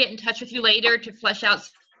want to get in touch with you later to flesh out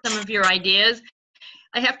some of your ideas.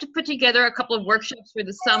 I have to put together a couple of workshops for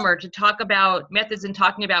the summer to talk about methods and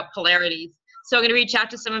talking about polarities. So I'm going to reach out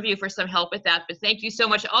to some of you for some help with that. But thank you so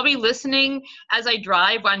much. I'll be listening as I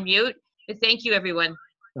drive on mute. But thank you, everyone.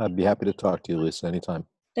 I'd be happy to talk to you, Lisa, anytime.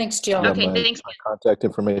 Thanks, Jill. Okay, thanks. My contact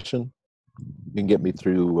information. You can get me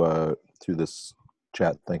through this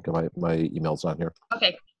chat. Think my email's on here.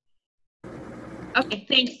 Okay. Okay,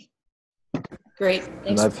 thanks. Great.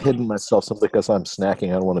 And Thanks. I've hidden myself simply because I'm snacking.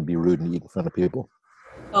 I don't want to be rude and eat in front of people.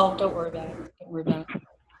 Oh, don't worry about it. Don't worry about it.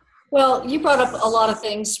 Well, you brought up a lot of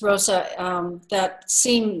things, Rosa, that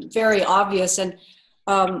seem very obvious. And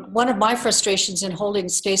one of my frustrations in holding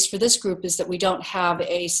space for this group is that we don't have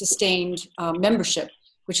a sustained membership,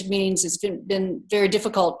 which means it's been very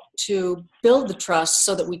difficult to build the trust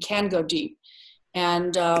so that we can go deep.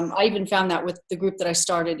 And I even found that with the group that I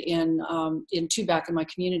started in Tubac in my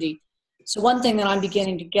community. So one thing that I'm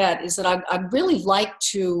beginning to get is that I'd really like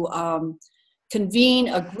to convene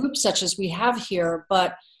a group such as we have here,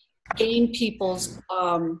 but gain people's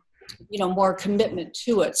more commitment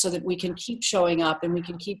to it so that we can keep showing up and we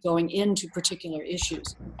can keep going into particular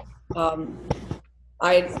issues.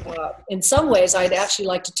 In some ways, I'd actually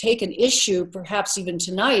like to take an issue, perhaps even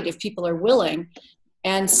tonight, if people are willing,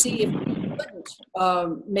 and see if we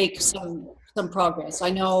couldn't make some progress. I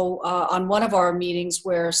know on one of our meetings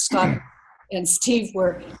where Scott and Steve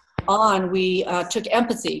were on, we took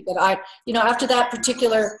empathy. But after that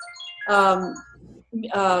particular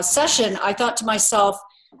session, I thought to myself,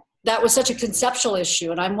 that was such a conceptual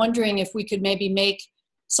issue, and I'm wondering if we could maybe make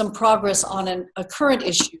some progress on a current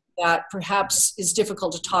issue that perhaps is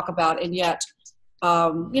difficult to talk about, and yet,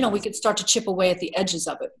 we could start to chip away at the edges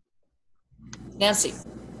of it. Nancy,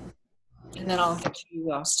 and then I'll get to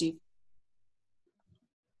you, Steve.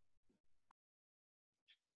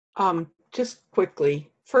 Just quickly,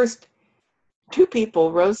 first, two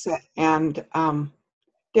people, Rosa and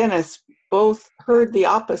Dennis, both heard the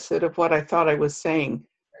opposite of what I thought I was saying.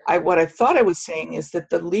 What I thought I was saying is that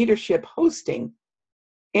the leadership hosting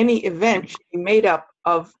any event should be made up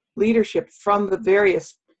of leadership from the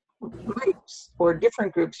various groups or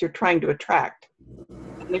different groups you're trying to attract.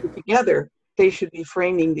 And then together, they should be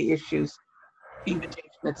framing the issues,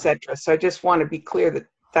 invitation, etc. So I just want to be clear that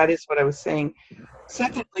that is what I was saying.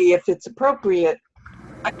 Secondly, if it's appropriate,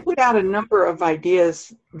 I put out a number of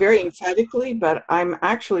ideas very emphatically, but I'm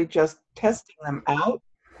actually just testing them out.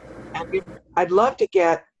 And I'd love to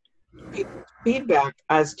get people's feedback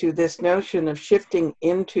as to this notion of shifting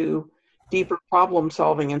into deeper problem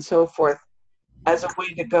solving and so forth as a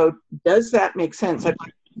way to go. Does that make sense? I'd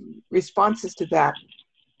like responses to that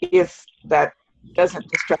if that doesn't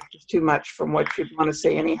distract us too much from what you'd want to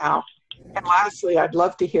say anyhow. And lastly, I'd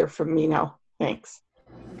love to hear from Mino. Thanks.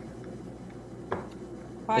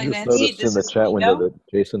 I just noticed in the chat window that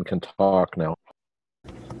Jason can talk now.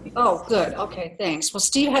 Oh, good. Okay, thanks. Well,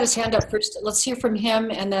 Steve had his hand up first. Let's hear from him,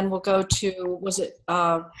 and then we'll go to, was it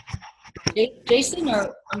Jason,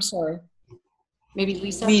 or I'm sorry, maybe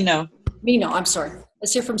Lisa? Mino. Mino, I'm sorry.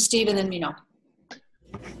 Let's hear from Steve and then Mino.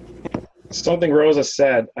 Something Rosa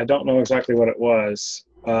said, I don't know exactly what it was,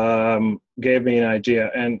 gave me an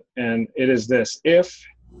idea, and it is this: if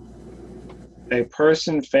a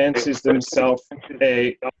person fancies themselves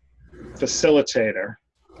a facilitator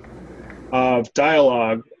of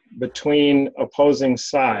dialogue between opposing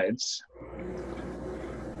sides,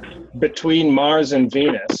 between Mars and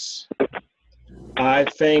Venus, I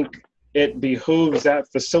think it behooves that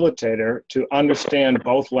facilitator to understand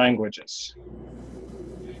both languages,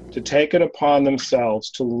 to take it upon themselves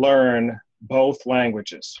to learn both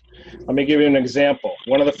languages. Let me give you an example.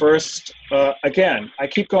 One of the first, again, I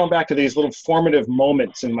keep going back to these little formative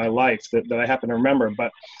moments in my life that I happen to remember,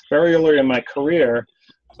 but very early in my career,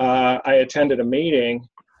 I attended a meeting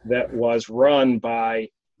that was run by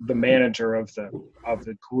the manager of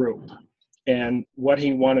the group. And what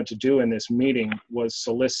he wanted to do in this meeting was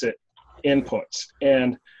solicit inputs.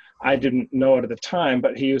 And I didn't know it at the time,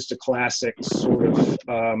 but he used a classic sort of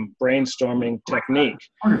brainstorming technique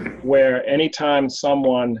where anytime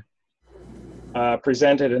someone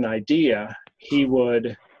presented an idea, he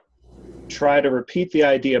would try to repeat the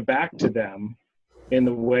idea back to them in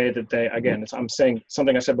the way that they, again, I'm saying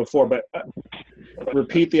something I said before, but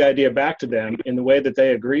repeat the idea back to them in the way that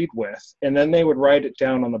they agreed with, and then they would write it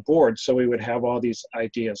down on the board so we would have all these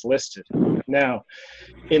ideas listed. Now,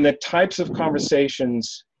 in the types of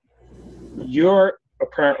conversations you're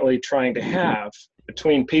apparently trying to have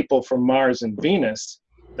between people from Mars and Venus,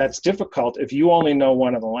 that's difficult if you only know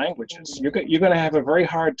one of the languages. You're going to have a very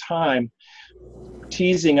hard time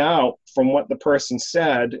teasing out from what the person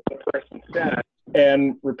said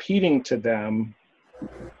and repeating to them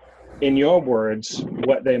in your words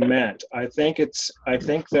what they meant. I think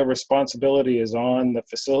the responsibility is on the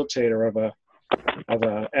facilitator of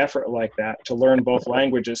an effort like that to learn both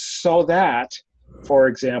languages, so that, for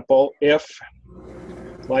example, if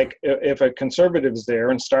a conservative is there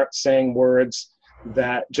and starts saying words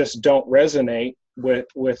that just don't resonate with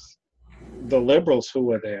the liberals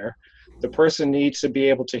who are there, the person needs to be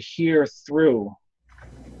able to hear through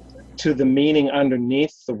to the meaning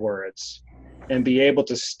underneath the words and be able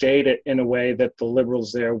to state it in a way that the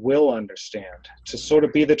liberals there will understand, to sort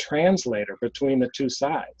of be the translator between the two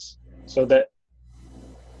sides, so that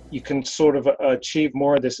you can sort of achieve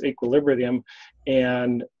more of this equilibrium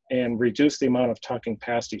and reduce the amount of talking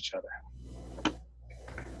past each other.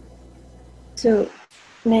 So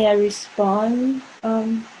may I respond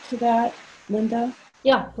to that, Linda?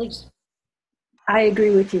 Yeah, please. I agree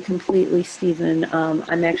with you completely, Stephen.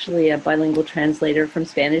 I'm actually a bilingual translator from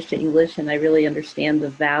Spanish to English, and I really understand the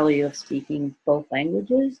value of speaking both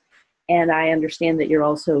languages. And I understand that you're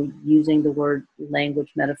also using the word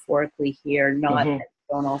language metaphorically here, not that we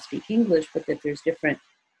don't all speak English, but that there's different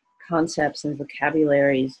concepts and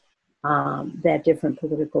vocabularies that different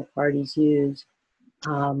political parties use.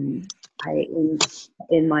 In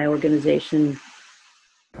my organization,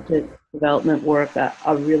 the development work, a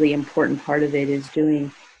really important part of it is doing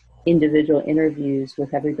individual interviews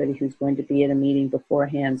with everybody who's going to be at a meeting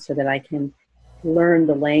beforehand, so that I can learn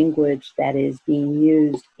the language that is being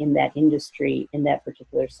used in that industry, in that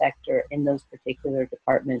particular sector, in those particular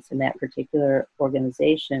departments, in that particular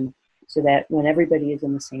organization, so that when everybody is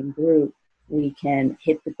in the same group, we can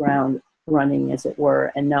hit the ground running, as it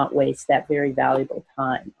were, and not waste that very valuable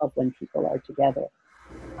time of when people are together.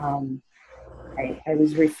 I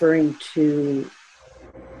was referring to,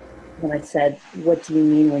 when I said, what do you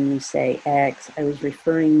mean when you say X? I was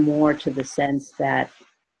referring more to the sense that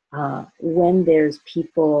when there's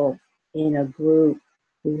people in a group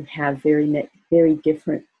who have very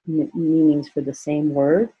different meanings for the same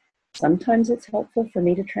word, sometimes it's helpful for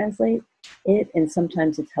me to translate it, and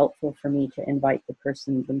sometimes it's helpful for me to invite the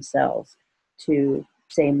person themselves to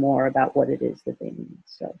say more about what it is that they mean.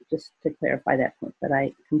 So just to clarify that point, but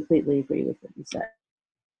I completely agree with what you said.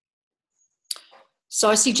 So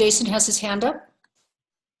I see Jason has his hand up.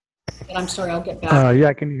 And I'm sorry, I'll get back.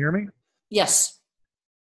 Yeah, can you hear me? Yes.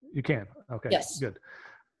 You can. Okay. Yes. Good.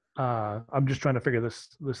 I'm just trying to figure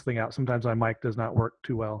this thing out. Sometimes my mic does not work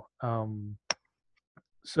too well.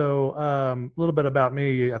 So a little bit about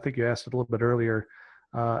me. I think you asked it a little bit earlier.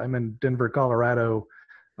 I'm in Denver, Colorado.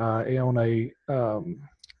 I own a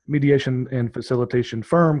mediation and facilitation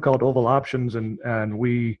firm called Oval Options, and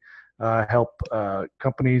we help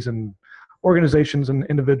companies and organizations and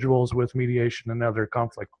individuals with mediation and other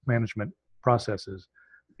conflict management processes.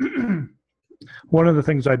 One of the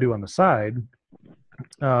things I do on the side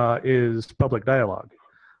is public dialogue.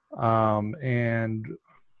 And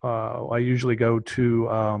I usually go to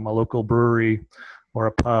a local brewery or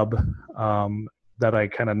a pub that I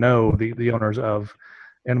kind of know the owners of.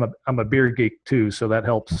 And I'm a beer geek too, so that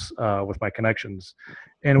helps with my connections.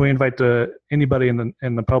 And we invite anybody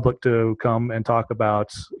in the public to come and talk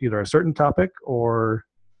about either a certain topic or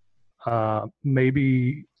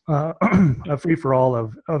maybe a free-for-all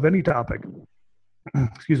of any topic.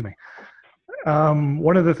 Excuse me.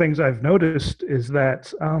 One of the things I've noticed is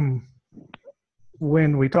that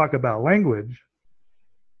when we talk about language,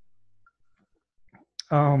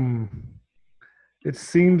 it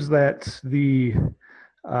seems that the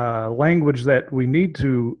language that we need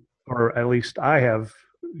to, or at least I have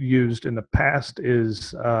used in the past,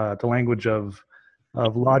 is the language of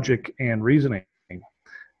logic and reasoning.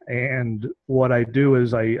 And what I do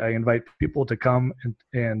is I invite people to come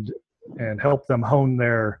and help them hone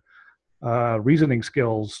their reasoning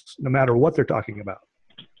skills, no matter what they're talking about.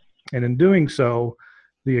 And in doing so,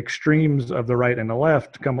 the extremes of the right and the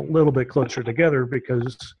left come a little bit closer together,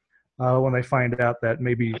 because when they find out that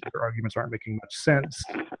maybe their arguments aren't making much sense,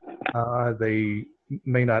 they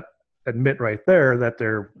may not admit right there that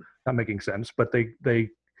they're not making sense, but they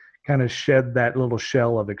kind of shed that little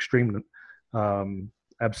shell of extreme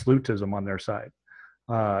absolutism on their side.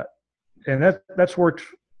 And that's worked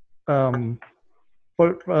for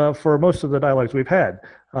most of the dialogues we've had.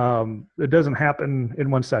 It doesn't happen in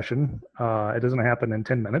one session. It doesn't happen in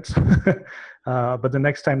 10 minutes. But the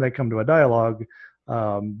next time they come to a dialogue,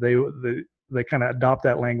 they kind of adopt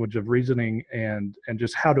that language of reasoning and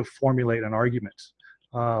just how to formulate an argument.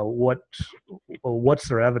 What's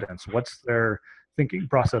their evidence? What's their thinking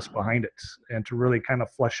process behind it? And to really kind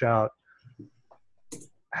of flesh out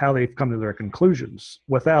how they've come to their conclusions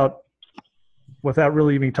without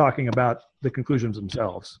really even talking about the conclusions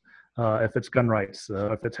themselves. If it's gun rights,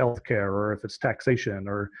 if it's healthcare, or if it's taxation,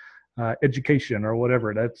 or education, or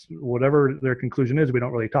whatever their conclusion is, we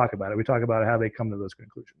don't really talk about it. We talk about how they come to those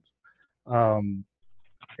conclusions.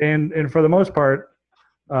 And for the most part,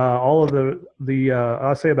 all of the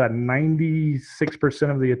I'll say about 96%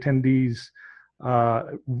 of the attendees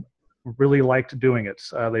really liked doing it.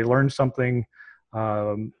 They learned something.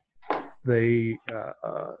 They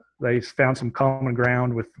found some common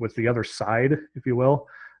ground with the other side, if you will,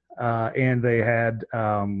 and they had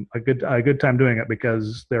a good time doing it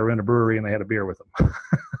because they were in a brewery and they had a beer with them.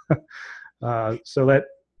 So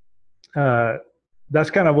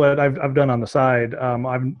that's kind of what I've done on the side.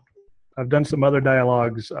 I've done some other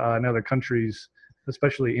dialogues in other countries,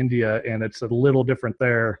 especially India, and it's a little different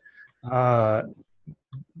there,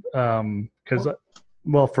 because.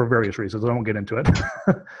 Well, for various reasons, I won't get into it.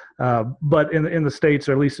 But in the States,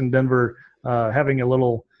 or at least in Denver, having a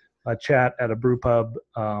little chat at a brew pub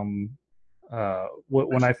when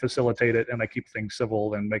I facilitate it and I keep things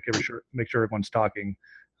civil and make sure everyone's talking,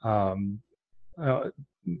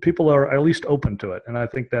 people are at least open to it. And I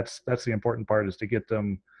think that's the important part, is to get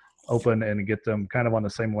them open and get them kind of on the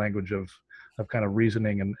same language of kind of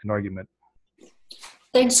reasoning and argument.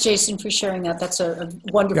 Thanks, Jason, for sharing that. That's a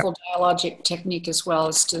wonderful dialogic technique as well,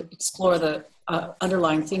 is to explore the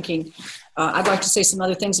underlying thinking. I'd like to say some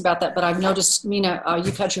other things about that, but I've noticed, Mina,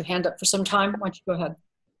 you've had your hand up for some time. Why don't you go ahead?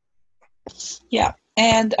 Yeah,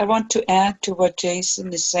 and I want to add to what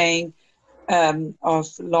Jason is saying of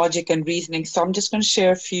logic and reasoning. So I'm just going to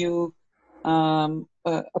share a few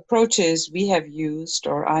approaches we have used,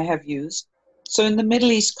 or I have used. So in the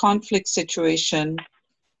Middle East conflict situation,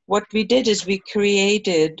 what we did is we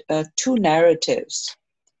created two narratives,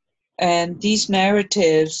 and these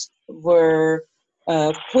narratives were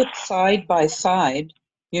put side by side,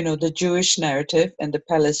 the Jewish narrative and the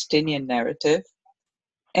Palestinian narrative.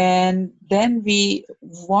 And then we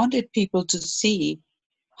wanted people to see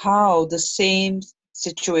how the same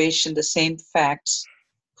situation, the same facts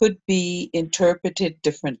could be interpreted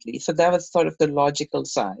differently. So that was sort of the logical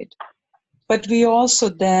side. But we also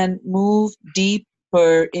then moved deep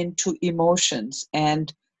into emotions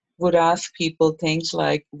and would ask people things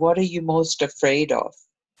like, what are you most afraid of?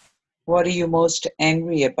 What are you most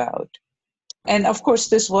angry about? And of course,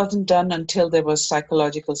 this wasn't done until there was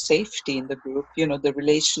psychological safety in the group, the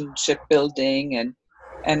relationship building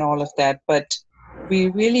and all of that. But we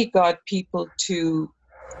really got people to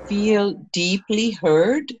feel deeply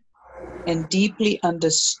heard and deeply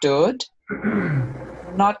understood,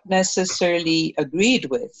 not necessarily agreed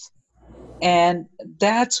with. And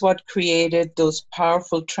that's what created those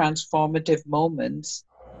powerful transformative moments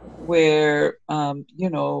where,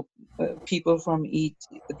 people from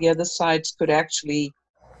the other sides could actually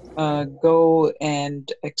go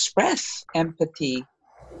and express empathy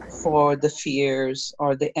for the fears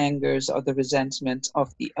or the angers or the resentments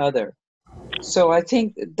of the other. So I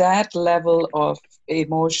think that level of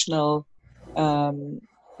emotional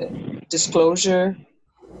disclosure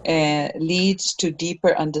leads to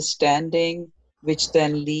deeper understanding, which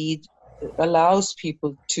then allows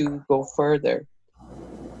people to go further.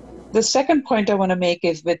 The second point I want to make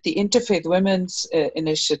is with the Interfaith Women's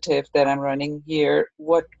Initiative that I'm running here,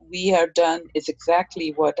 what we have done is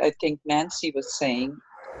exactly what I think Nancy was saying,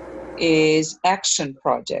 is action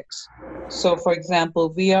projects. So for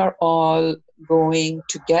example, we are all going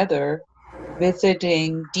together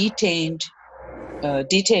visiting detainees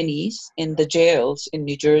in the jails in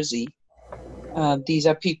New Jersey. These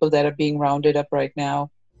are people that are being rounded up right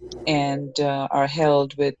now and are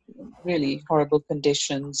held with really horrible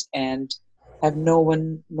conditions and have no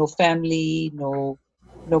family,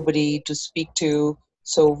 nobody to speak to.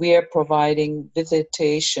 So we are providing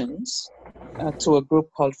visitations through a group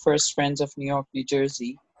called First Friends of New York, New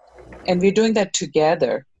Jersey. And we're doing that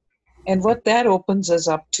together. And what that opens us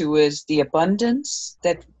up to is the abundance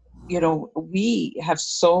that, we have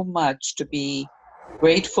so much to be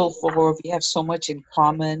grateful for. We have so much in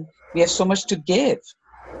common. We have so much to give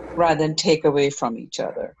rather than take away from each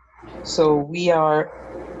other. So we are,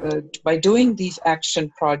 by doing these action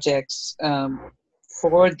projects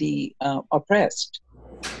for the oppressed,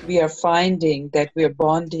 we are finding that we are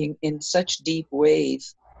bonding in such deep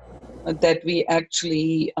ways that we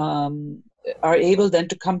actually are able then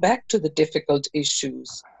to come back to the difficult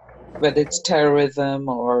issues, whether it's terrorism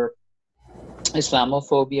or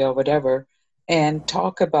Islamophobia or whatever, and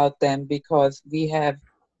talk about them because we have,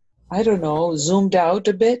 zoomed out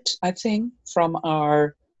a bit, I think, from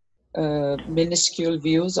our minuscule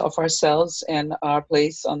views of ourselves and our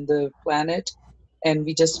place on the planet, and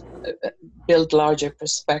we just build larger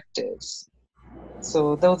perspectives.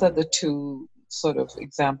 So those are the two sort of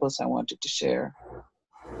examples I wanted to share.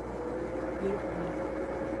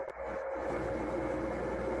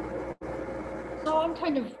 So I'm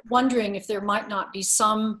kind of wondering if there might not be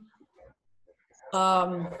some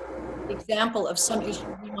example of some issue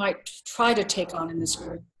we might try to take on in this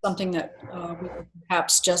group, something that we could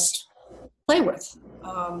perhaps just play with. I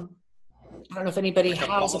don't know if anybody has a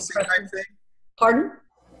policy type thing? Pardon?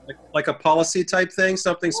 Like a policy type thing,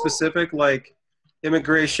 something specific like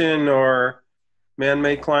immigration or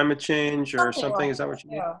man-made climate change or something? Is that what you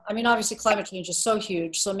mean? Yeah, I mean, obviously climate change is so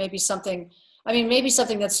huge, so maybe something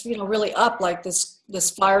that's, really up, like this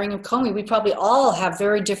firing of Comey. We probably all have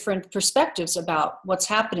very different perspectives about what's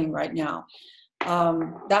happening right now.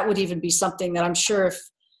 That would even be something that I'm sure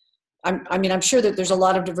I'm sure that there's a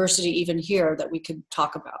lot of diversity even here that we could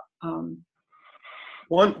talk about.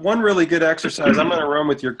 One really good exercise, I'm going to run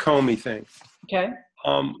with your Comey thing. Okay.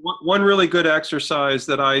 One really good exercise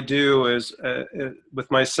that I do is with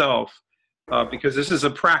myself, because this is a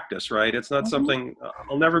practice, right? It's not something,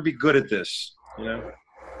 I'll never be good at this,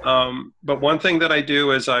 but one thing that I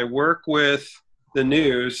do is I work with the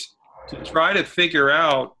news to try to figure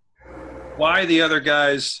out why the other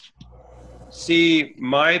guys see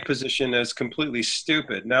my position as completely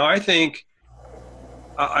stupid. Now, I think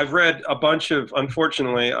I've read a bunch of,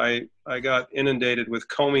 unfortunately, I got inundated with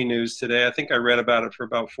Comey news today. I think I read about it for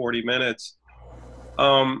about 40 minutes.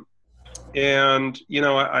 And,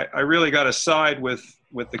 I really got to side with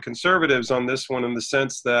the conservatives on this one, in the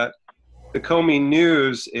sense that the Comey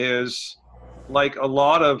news is like a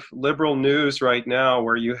lot of liberal news right now,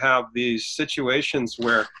 where you have these situations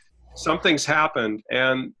where something's happened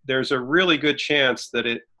and there's a really good chance that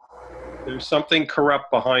there's something corrupt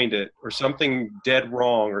behind it, or something dead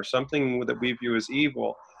wrong, or something that we view as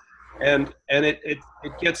evil. And it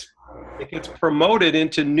gets promoted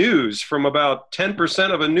into news from about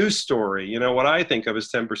 10% of a news story, what I think of as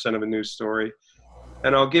 10% of a news story.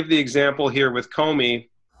 And I'll give the example here with Comey.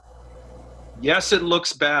 Yes, it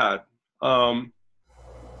looks bad,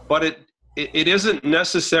 but it isn't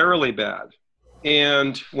necessarily bad.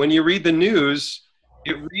 And when you read the news,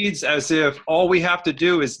 it reads as if all we have to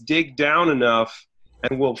do is dig down enough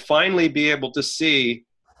and we'll finally be able to see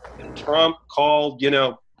that Trump called,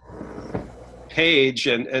 page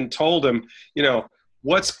and told him, you know,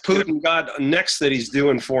 what's Putin got next that he's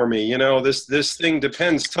doing for me? You know, this thing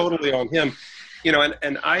depends totally on him. You know,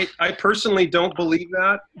 and I personally don't believe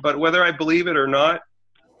that, but whether I believe it or not,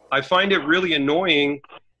 I find it really annoying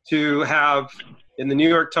to have in the New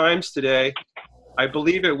York Times today, I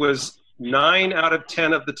believe it was 9 out of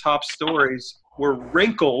 10 of the top stories were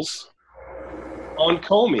wrinkles on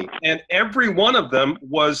Comey. And every one of them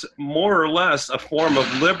was more or less a form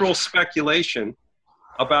of liberal speculation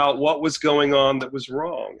about what was going on that was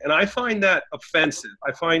wrong. And I find that offensive.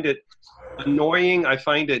 I find it annoying. I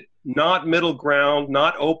find it not middle ground,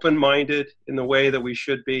 not open-minded in the way that we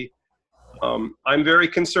should be. I'm very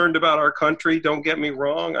concerned about our country. Don't get me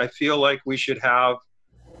wrong. I feel like we should have,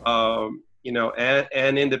 you know,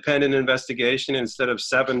 an independent investigation instead of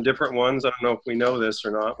 7 different ones. I don't know if we know this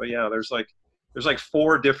or not, but yeah, there's like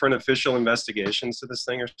 4 different official investigations to this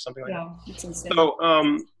thing or something like that. Yeah, it's insane. So,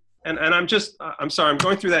 and I'm sorry, I'm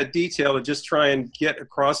going through that detail to just try and get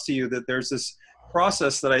across to you that there's this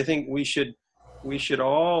process that I think we should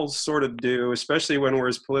all sort of do, especially when we're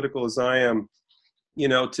as political as I am, you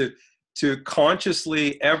know, to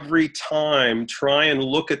consciously every time try and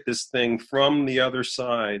look at this thing from the other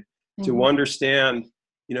side, to understand,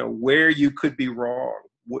 you know, where you could be wrong,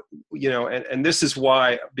 you know, and this is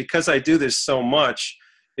why, because I do this so much,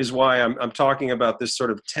 is why I'm talking about this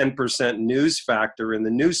sort of 10% news factor in the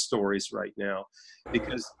news stories right now,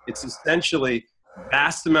 because it's essentially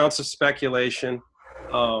vast amounts of speculation,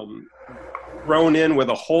 thrown in with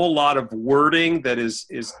a whole lot of wording that is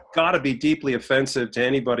got to be deeply offensive to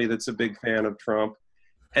anybody that's a big fan of Trump.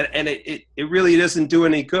 And it really doesn't do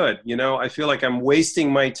any good. You know, I feel like I'm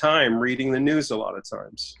wasting my time reading the news a lot of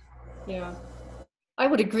times. Yeah, I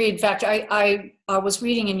would agree. In fact, I was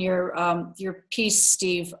reading in your piece,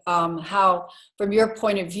 Steve, how from your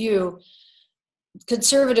point of view,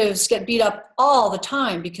 conservatives get beat up all the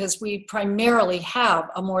time because we primarily have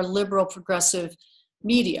a more liberal, progressive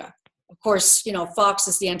media. Of course, you know, Fox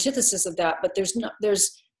is the antithesis of that, but there's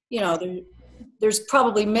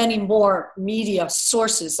probably many more media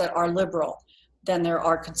sources that are liberal than there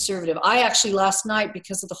are conservative. I actually last night,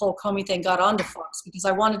 because of the whole Comey thing, got onto Fox because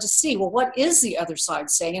I wanted to see, well, what is the other side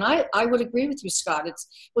saying? And I would agree with you, Scott. It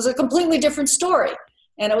was a completely different story.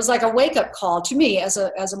 And it was like a wake-up call to me as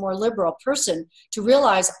a more liberal person to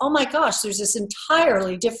realize, oh my gosh, there's this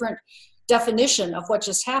entirely different definition of what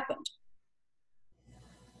just happened.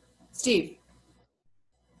 Steve.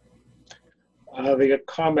 The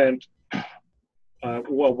comment,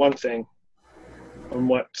 well, one thing on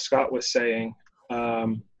what Scott was saying,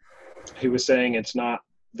 he was saying it's not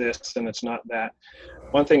this and it's not that.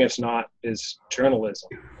 One thing it's not is journalism,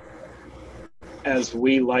 as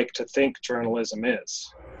we like to think journalism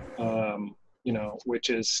is, you know, which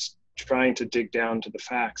is trying to dig down to the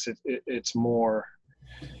facts. It's more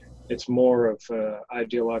of an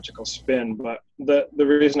ideological spin. But the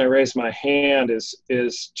reason I raised my hand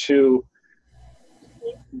is to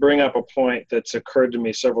bring up a point that's occurred to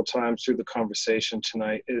me several times through the conversation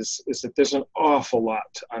tonight, is that there's an awful lot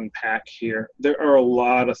to unpack here. There are a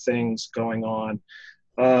lot of things going on.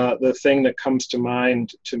 The thing that comes to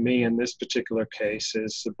mind to me in this particular case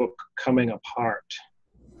is the book Coming Apart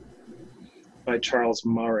by Charles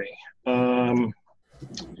Murray. I'm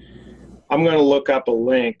going to look up a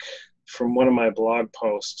link from one of my blog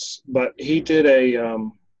posts, but he did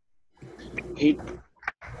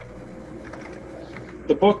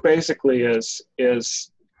the book basically is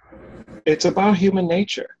it's about human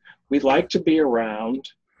nature. We like to be around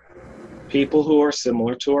people who are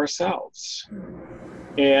similar to ourselves.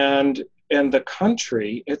 And the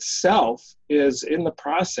country itself is in the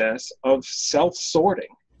process of self-sorting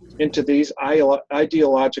into these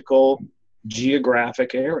ideological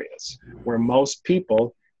geographic areas, where most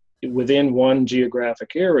people within one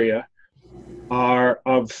geographic area are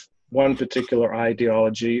of one particular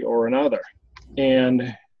ideology or another.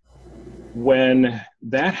 And when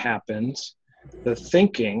that happens, the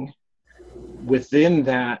thinking within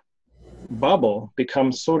that bubble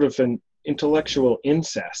becomes sort of an intellectual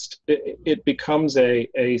incest. It becomes a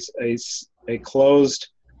closed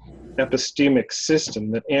epistemic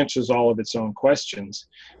system that answers all of its own questions,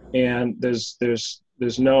 and there's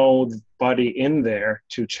nobody in there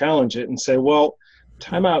to challenge it and say, well,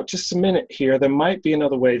 time out just a minute here, there might be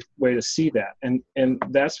another way to see that. And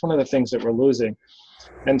that's one of the things that we're losing.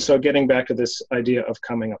 And so getting back to this idea of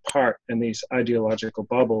coming apart and these ideological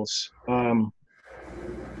bubbles,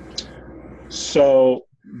 so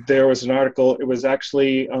there was an article, it was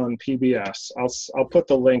actually on PBS. I'll put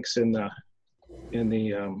the links in the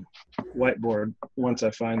whiteboard once I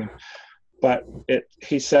find them. But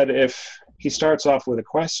he said, if he starts off with a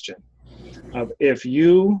question, of if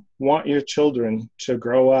you want your children to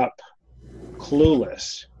grow up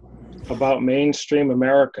clueless about mainstream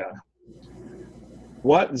America,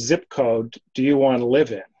 what zip code do you want to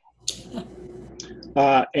live in?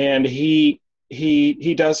 And he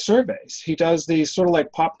does surveys. He does these sort of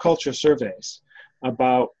like pop culture surveys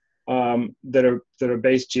about that are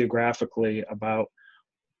based geographically about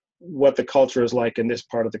what the culture is like in this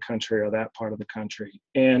part of the country or that part of the country.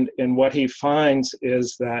 And what he finds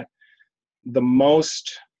is that the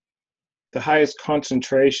highest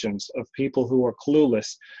concentrations of people who are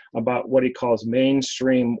clueless about what he calls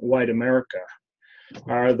mainstream white America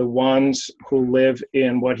are the ones who live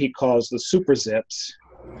in what he calls the super zips,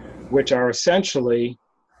 which are essentially,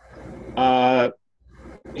 there's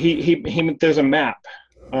a map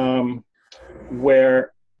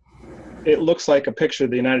where it looks like a picture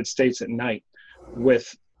of the United States at night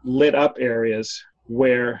with lit up areas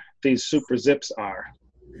where these super zips are.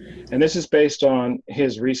 And this is based on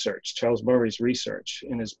his research, Charles Murray's research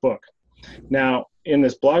in his book. Now, in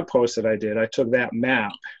this blog post that I did, I took that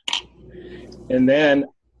map, and then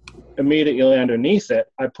immediately underneath it,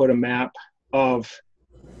 I put a map of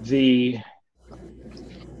the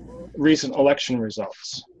recent election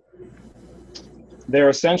results. They're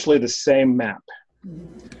essentially the same map.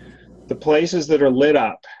 The places that are lit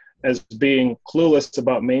up as being clueless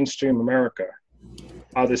about mainstream America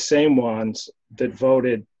are the same ones that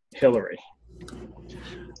voted Hillary.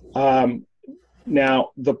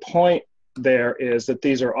 Now, the point there is that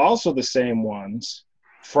these are also the same ones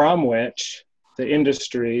from which the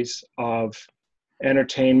industries of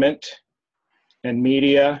entertainment and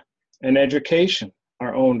media and education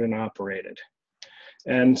are owned and operated.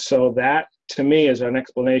 And so that, to me, is an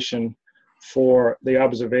explanation for the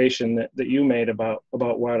observation that you made about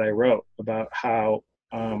what I wrote, about how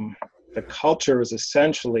the culture is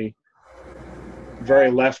essentially very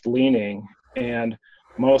left-leaning, and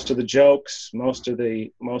most of the jokes, most of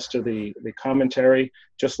the commentary,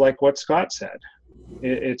 just like what Scott said,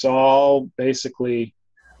 it's all basically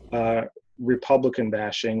Republican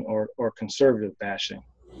bashing or conservative bashing.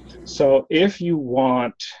 So if you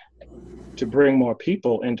want to bring more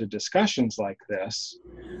people into discussions like this,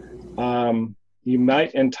 you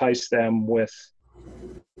might entice them with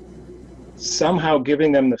somehow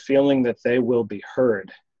giving them the feeling that they will be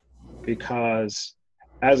heard. Because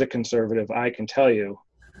as a conservative, I can tell you,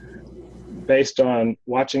 based on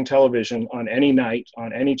watching television on any night,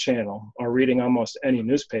 on any channel, or reading almost any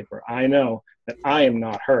newspaper, I know that I am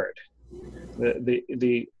not heard.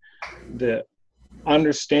 The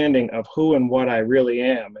understanding of who and what I really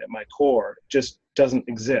am at my core just doesn't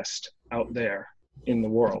exist out there in the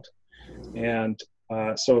world. And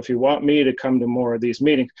so if you want me to come to more of these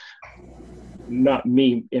meetings, not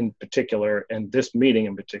me in particular and this meeting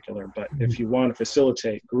in particular, but if you want to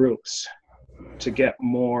facilitate groups to get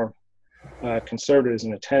more conservatives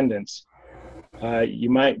in attendance, you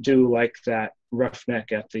might do like that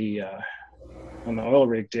roughneck at the on the oil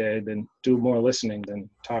rig did, and do more listening than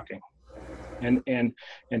talking, and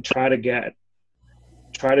try to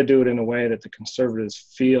do it in a way that the conservatives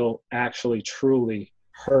feel actually truly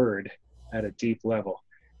heard at a deep level.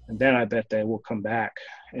 And then I bet they will come back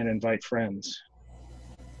and invite friends.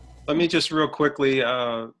 Let me just real quickly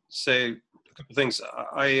say a couple things.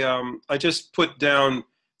 I just put down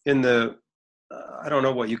in the, I don't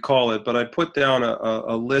know what you call it, but I put down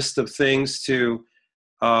a list of things to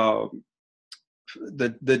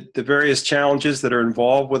the various challenges that are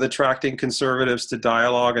involved with attracting conservatives to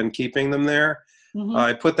dialogue and keeping them there. Mm-hmm.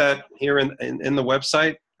 I put that here in the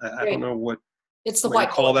website. I don't know what it's the what you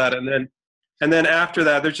call that, and then after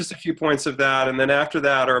that, there's just a few points of that, and then after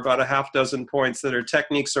that are about a half dozen points that are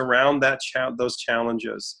techniques around that those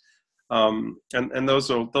challenges, and those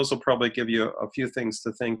will probably give you a few things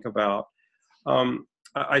to think about.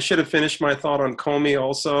 I should have finished my thought on Comey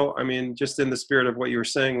also. I mean, just in the spirit of what you were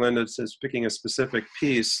saying, Linda, says picking a specific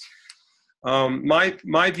piece.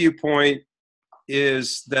 My viewpoint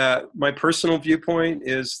is that my personal viewpoint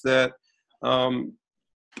is that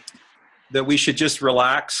that we should just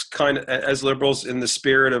relax, kind of as liberals, in the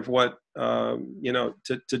spirit of what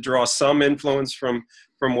to draw some influence from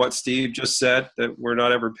what Steve just said, that we're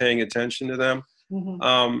not ever paying attention to them.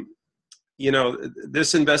 Mm-hmm.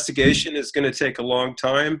 This investigation is going to take a long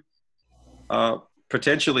time,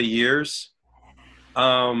 potentially years.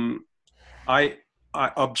 I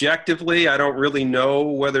objectively, I don't really know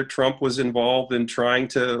whether Trump was involved in trying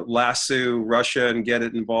to lasso Russia and get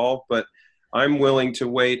it involved, but I'm willing to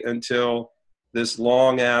wait until this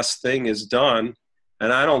long-ass thing is done,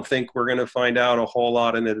 and I don't think we're going to find out a whole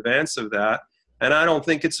lot in advance of that. And I don't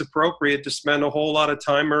think it's appropriate to spend a whole lot of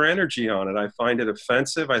time or energy on it. I find it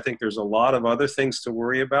offensive. I think there's a lot of other things to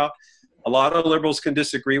worry about. A lot of liberals can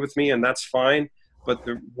disagree with me, and that's fine. But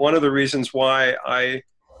one of the reasons why I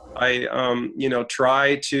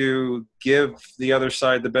try to give the other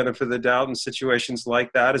side the benefit of the doubt in situations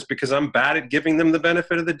like that is because I'm bad at giving them the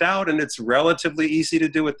benefit of the doubt, and it's relatively easy to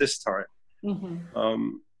do it this time. Mm-hmm.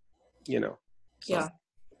 So. Yeah,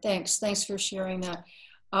 thanks for sharing that.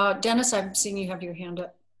 Dennis, I'm seeing you have your hand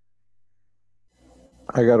up.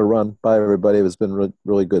 I got to run. Bye, everybody. It's been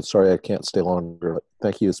really good. Sorry I can't stay longer. But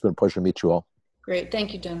thank you. It's been a pleasure to meet you all. Great.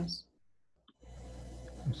 Thank you, Dennis.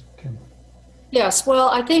 Yes, well,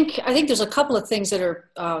 I think there's a couple of things that are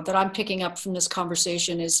that I'm picking up from this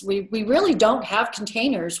conversation is we really don't have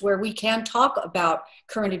containers where we can talk about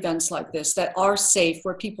current events like this that are safe,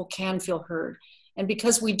 where people can feel heard. And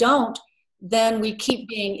because we don't, then we keep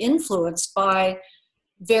being influenced by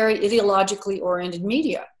very ideologically oriented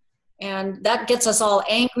media. And that gets us all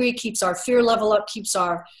angry, keeps our fear level up, keeps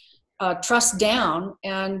our trust down.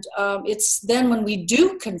 And it's then when we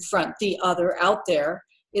do confront the other out there,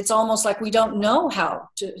 it's almost like we don't know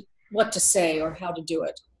what to say or how to do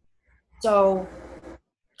it. So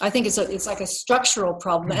I think it's like a structural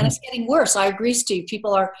problem, and it's getting worse. I agree, Steve.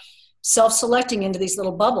 People are self-selecting into these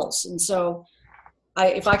little bubbles. And so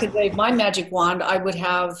if I could wave my magic wand, I would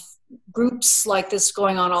have groups like this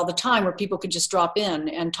going on all the time where people could just drop in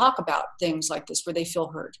and talk about things like this where they feel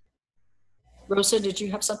heard. Rosa, did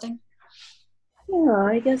you have something? Yeah,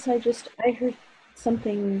 I guess I heard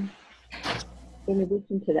something in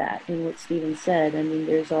addition to that, in what Stephen said. I mean,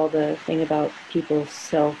 there's all the thing about people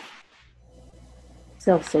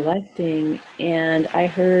self-selecting, and I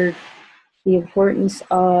heard the importance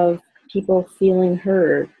of people feeling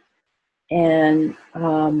heard. And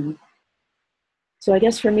so I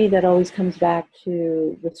guess for me, that always comes back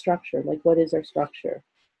to the structure. Like, what is our structure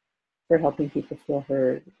for helping people feel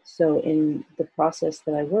heard? So in the process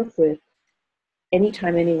that I work with,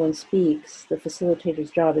 anytime anyone speaks, the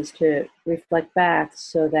facilitator's job is to reflect back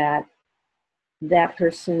so that that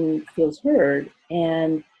person feels heard.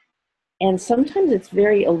 And sometimes it's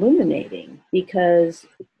very illuminating, because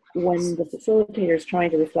when the facilitator is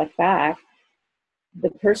trying to reflect back, the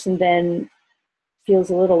person then feels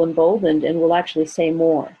a little emboldened and will actually say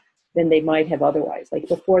more than they might have otherwise. Like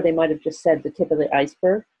before, they might have just said the tip of the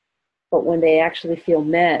iceberg, but when they actually feel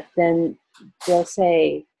met, then they'll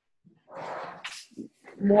say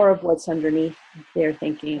more of what's underneath their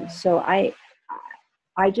thinking. So I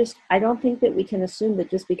don't think that we can assume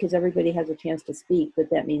that just because everybody has a chance to speak,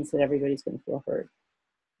 that means that everybody's going to feel heard.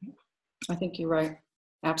 I think you're right.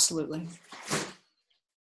 Absolutely.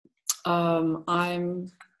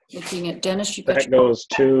 I'm looking at Dennis. That goes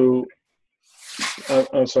to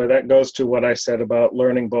what I said about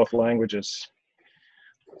learning both languages.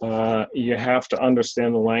 You have to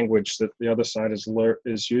understand the language that the other side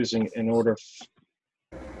is using in order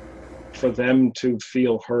for them to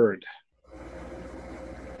feel heard.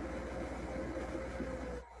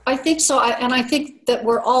 I think so, and I think that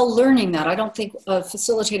we're all learning that. I don't think a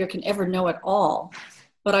facilitator can ever know it all,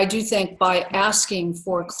 but I do think by asking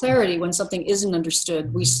for clarity when something isn't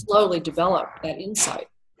understood, we slowly develop that insight,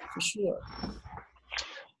 for sure.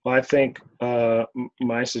 Well, I think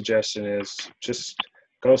my suggestion is just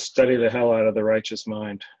go study the hell out of the righteous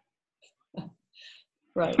mind.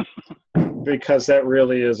 Right. Because that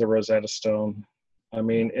really is a Rosetta Stone. I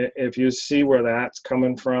mean, if you see where that's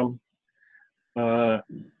coming from, then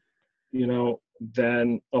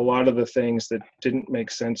a lot of the things that didn't make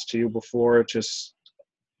sense to you before just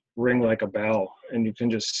ring like a bell, and you can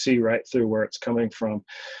just see right through where it's coming from.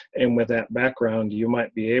 And with that background, you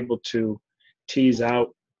might be able to tease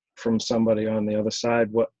out from somebody on the other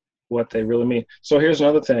side what they really mean. So here's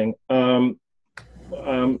another thing.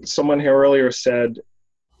 Someone here earlier said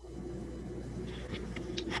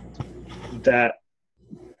that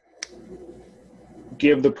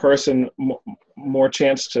give the person more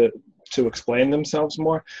chance to explain themselves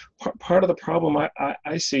more. Part of the problem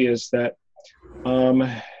I see is that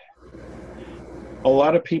a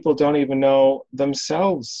lot of people don't even know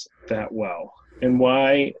themselves that well and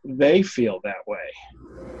why they feel that way.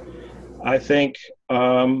 I think,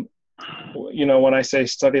 when I say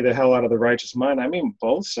study the hell out of the righteous mind, I mean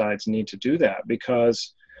both sides need to do that,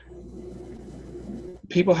 because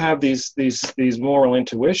people have these moral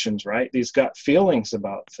intuitions, right? These gut feelings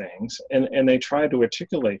about things, and they try to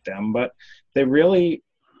articulate them, but they really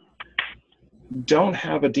don't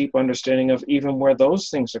have a deep understanding of even where those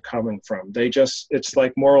things are coming from. It's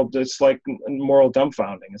like moral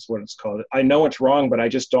dumbfounding is what it's called. I know it's wrong, but I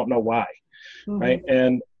just don't know why, right?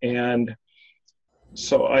 And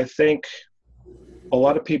so I think a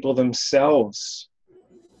lot of people themselves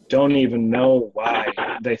don't even know why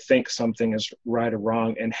they think something is right or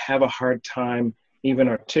wrong and have a hard time even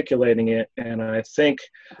articulating it. And I think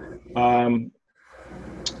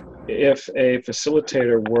if a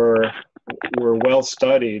facilitator were well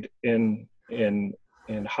studied in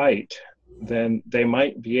height, then they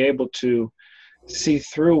might be able to see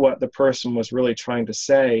through what the person was really trying to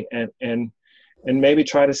say and maybe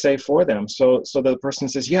try to say for them. So the person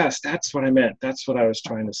says, yes, that's what I meant. That's what I was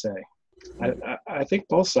trying to say. I think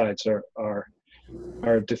both sides are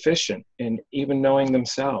deficient in even knowing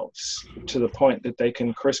themselves to the point that they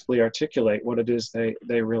can crisply articulate what it is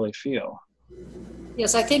they really feel.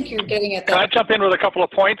 Yes, I think you're getting at that. Can I jump in with a couple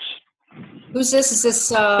of points? Who's this? Is this?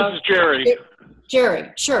 This is Jerry.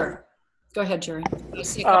 Jerry, sure. Go ahead, Jerry. I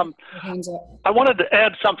see a couple of hands up. I wanted to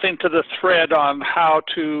add something to the thread on how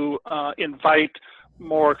to invite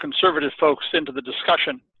more conservative folks into the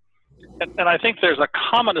discussion. And I think there's a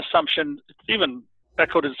common assumption, it's even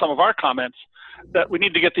echoed in some of our comments, that we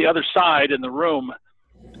need to get the other side in the room.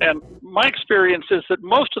 And my experience is that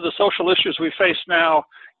most of the social issues we face now,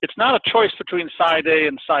 it's not a choice between side A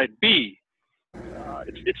and side B.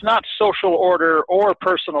 It's not social order or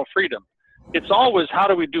personal freedom. It's always how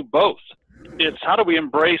do we do both? It's how do we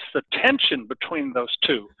embrace the tension between those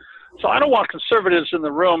two? So I don't want conservatives in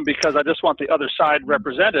the room because I just want the other side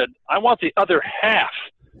represented. I want the other half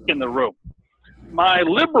in the room. My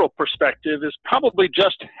liberal perspective is probably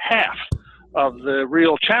just half of the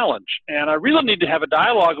real challenge. And I really need to have a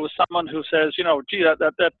dialogue with someone who says, you know, gee,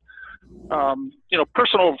 that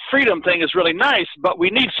personal freedom thing is really nice, but we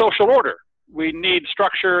need social order. We need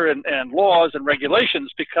structure and laws and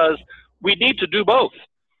regulations because we need to do both.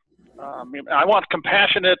 I want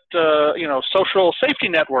compassionate, social safety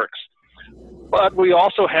networks, but we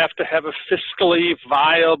also have to have a fiscally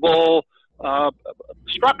viable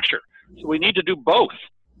structure. So we need to do both.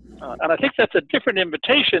 And I think that's a different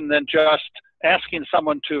invitation than just asking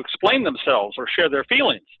someone to explain themselves or share their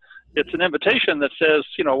feelings. It's an invitation that says,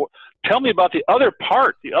 you know, tell me about the other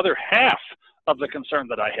part, the other half of the concern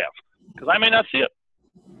that I have, because I may not see it.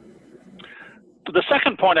 The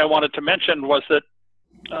second point I wanted to mention was that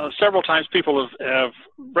several times people have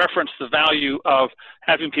referenced the value of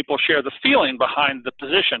having people share the feeling behind the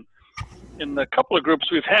position. In the couple of groups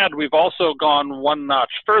we've had, we've also gone one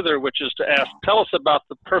notch further, which is to ask, tell us about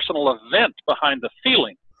the personal event behind the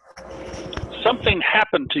feeling. Something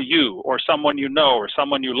happened to you or someone you know or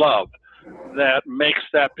someone you love that makes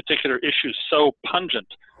that particular issue so pungent.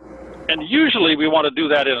 And usually we want to do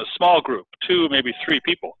that in a small group, 2, maybe 3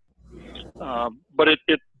 people. But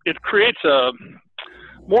it creates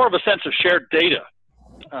more of a sense of shared data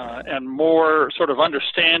and more sort of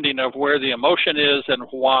understanding of where the emotion is and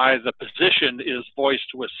why the position is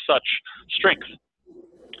voiced with such strength.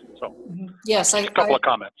 So, yes, a couple of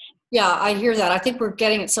comments. Yeah, I hear that. I think we're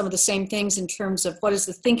getting at some of the same things in terms of what is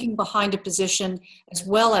the thinking behind a position, as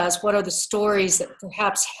well as what are the stories that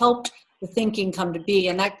perhaps helped the thinking come to be.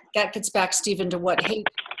 And that gets back, Stephen, to what hate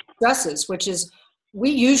stresses, which is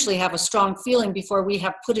we usually have a strong feeling before we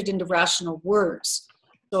have put it into rational words.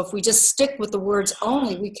 So if we just stick with the words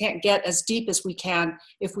only, we can't get as deep as we can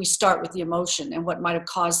if we start with the emotion and what might have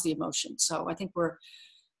caused the emotion. So I think we're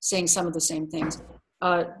saying some of the same things.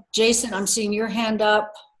 Jason, I'm seeing your hand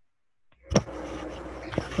up.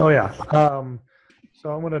 Oh, yeah. So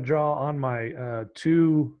I'm going to draw on my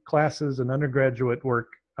 2 classes in undergraduate work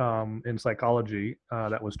in psychology.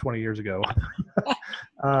 That was 20 years ago.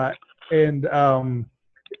 And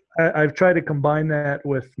I've tried to combine that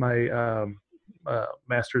with my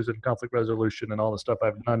master's in conflict resolution and all the stuff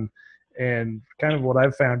I've done. And kind of what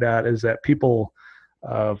I've found out is that people,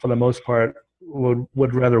 for the most part,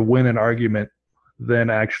 would rather win an argument than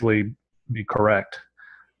actually be correct.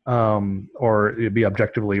 Or be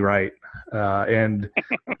objectively right. And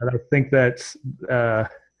I think that's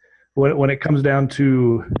when it comes down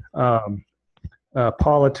to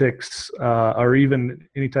politics or even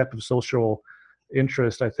any type of social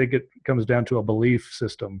interest, I think it comes down to a belief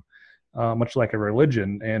system, much like a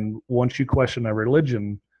religion. And once you question a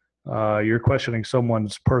religion, you're questioning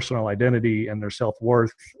someone's personal identity and their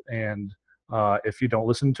self-worth. And if you don't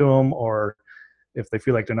listen to them, or if they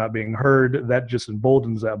feel like they're not being heard, that just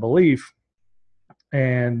emboldens that belief.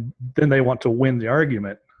 And then they want to win the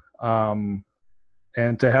argument. And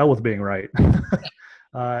to hell with being right.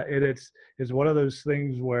 It's one of those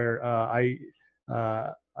things where I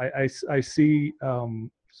see,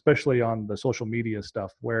 especially on the social media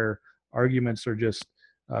stuff, where arguments are just,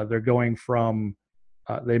 they're going from,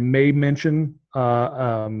 they may mention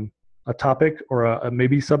a topic or a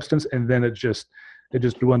maybe substance, and then it just it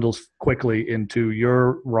just dwindles quickly into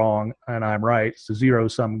you're wrong and I'm right. It's a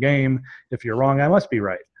zero-sum game. If you're wrong, I must be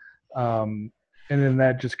right. And then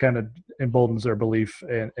that just kind of emboldens their belief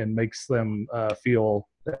and makes them feel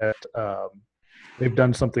that they've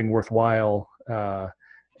done something worthwhile,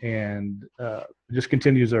 and just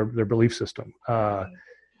continues their belief system.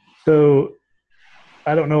 So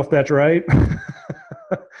I don't know if that's right.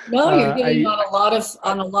 No, you're hitting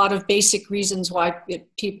on a lot of basic reasons why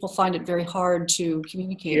people find it very hard to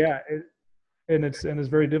communicate. Yeah, and it's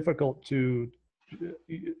very difficult to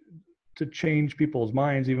change people's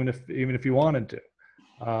minds, even if you wanted to.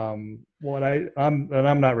 I'm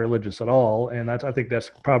not religious at all, and I think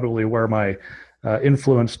that's probably where my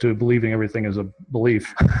influence to believing everything is a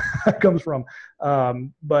belief comes from.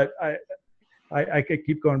 But I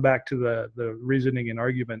keep going back to the reasoning and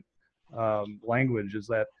argument language, is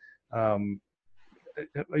that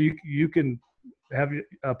you can have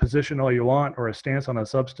a position all you want, or a stance on a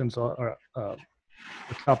substance or a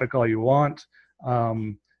topic all you want.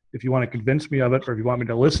 If you want to convince me of it, or if you want me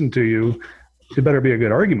to listen to you, it better be a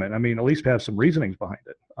good argument. I mean, at least have some reasonings behind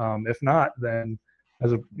it. If not, then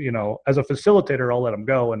as a facilitator, I'll let them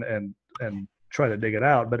go and try to dig it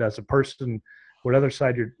out. But as a person, whatever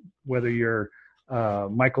side whether you're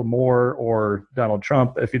Michael Moore or Donald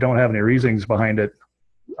Trump, if you don't have any reasonings behind it,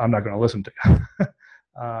 I'm not going to listen to you.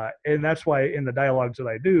 And that's why in the dialogues that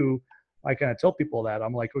I do, I kind of tell people that.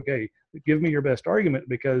 I'm like, okay, give me your best argument,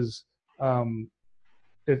 because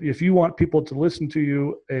if you want people to listen to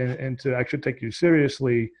you and to actually take you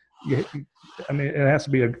seriously, it has to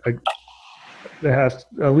be it has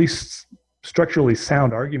at least structurally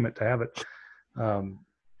sound argument to have it, to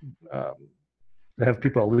have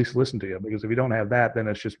people at least listen to you. Because if you don't have that, then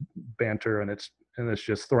it's just banter, and it's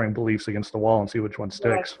just throwing beliefs against the wall and see which one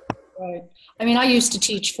sticks. Right. I mean, I used to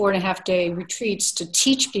teach 4.5-day retreats to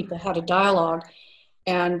teach people how to dialogue,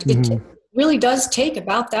 and it really does take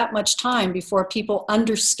about that much time before people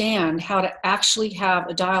understand how to actually have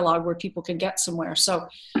a dialogue where people can get somewhere. So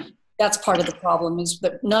that's part of the problem, is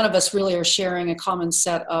that none of us really are sharing a common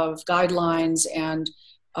set of guidelines, and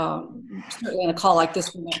certainly in a call like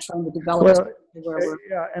this, we're not trying to develop.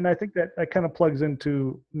 Yeah, and I think that kind of plugs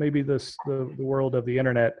into maybe the world of the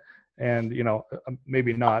internet, and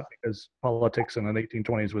maybe not, because politics in the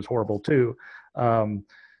 1820s was horrible too.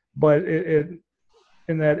 But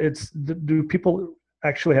in that do people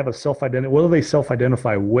actually have a self-identity? What do they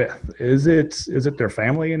self-identify with? Is it their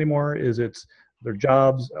family anymore? Is it their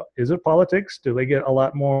jobs? Is it politics? Do they get a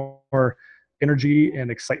lot more energy and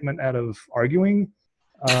excitement out of arguing?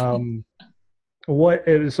 Some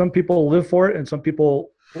people live for it, and some people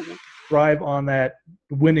thrive on that,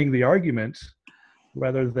 winning the argument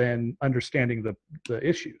rather than understanding the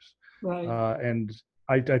issues. Right. And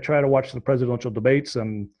I try to watch the presidential debates,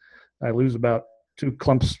 and I lose about two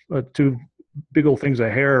big old things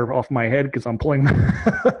of hair off my head because I'm pulling.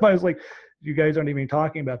 I was like, you guys aren't even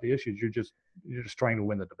talking about the issues. You're just trying to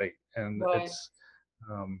win the debate, and right.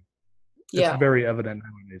 It's very evident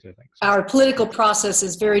nowadays, I think. So. Our political process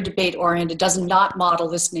is very debate oriented. Does not model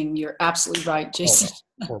listening. You're absolutely right, Jason.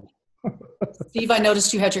 Steve, I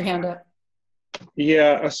noticed you had your hand up.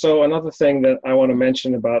 Yeah. So another thing that I want to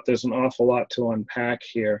mention about, there's an awful lot to unpack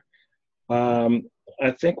here. I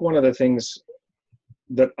think one of the things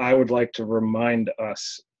that I would like to remind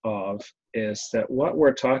us of is that what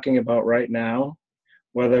we're talking about right now,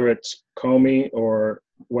 whether it's Comey or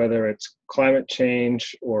whether it's climate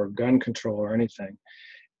change or gun control or anything,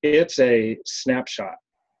 it's a snapshot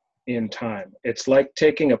in time. It's like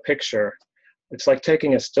taking a picture. It's like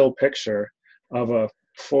taking a still picture of a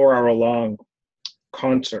 4-hour-long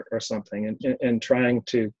concert or something, and trying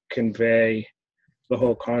to convey the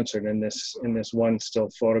whole concert in this one still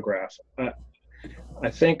photograph.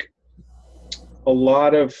 I think a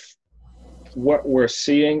lot of what we're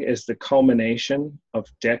seeing is the culmination of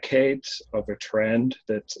decades of a trend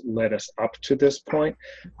that's led us up to this point.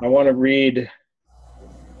 I want to read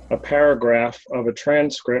a paragraph of a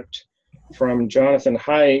transcript from Jonathan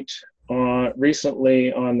Haidt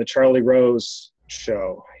recently on the Charlie Rose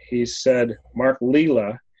show. He said Mark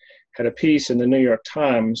Lila had a piece in the New York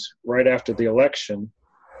Times right after the election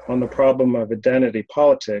on the problem of identity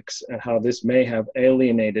politics and how this may have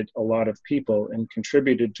alienated a lot of people and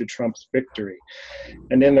contributed to Trump's victory.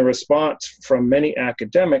 And then the response from many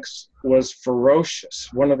academics was ferocious.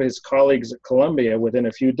 One of his colleagues at Columbia within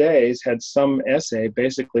a few days had some essay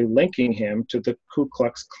basically linking him to the Ku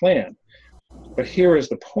Klux Klan. But here is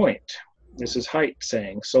the point. This is Haidt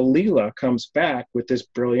saying. So Lila comes back with this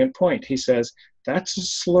brilliant point. He says, that's a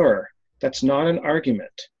slur. That's not an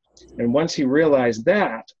argument. And once he realized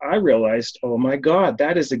that, I realized, oh my God,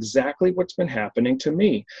 that is exactly what's been happening to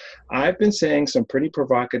me. I've been saying some pretty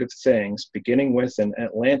provocative things, beginning with an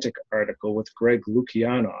Atlantic article with Greg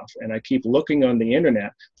Lukianoff, and I keep looking on the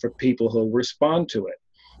internet for people who'll respond to it.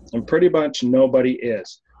 And pretty much nobody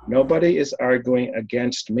is. Nobody is arguing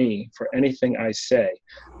against me for anything I say.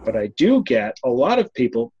 But I do get a lot of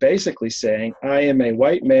people basically saying I am a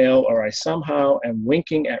white male or I somehow am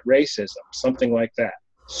winking at racism, something like that.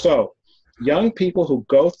 So young people who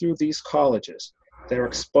go through these colleges, they're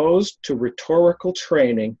exposed to rhetorical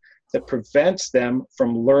training that prevents them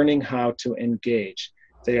from learning how to engage.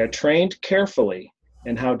 They are trained carefully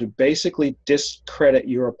in how to basically discredit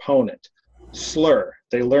your opponent. Slur.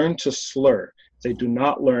 They learn to slur. They do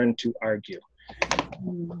not learn to argue.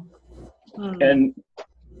 And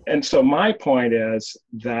so my point is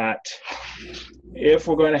that if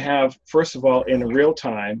we're going to have, first of all, in real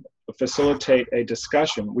time, facilitate a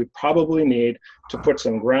discussion, we probably need to put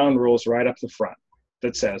some ground rules right up the front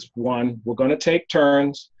that says, 1, we're going to take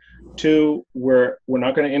turns. 2, we're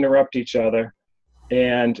not going to interrupt each other.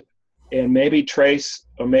 And maybe trace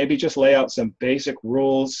or maybe just lay out some basic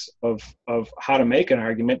rules of how to make an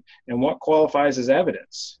argument and what qualifies as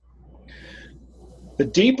evidence. The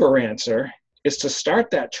deeper answer is to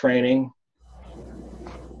start that training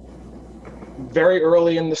very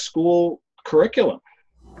early in the school curriculum.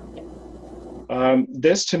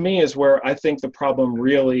 This to me is where I think the problem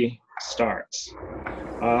really starts.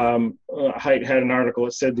 Haidt had an article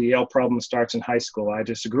that said the Yale problem starts in high school. I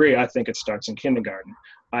disagree. I think it starts in kindergarten.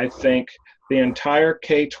 I think the entire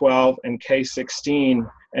K-12 and K-16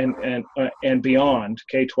 and beyond,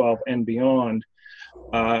 K-12 and beyond,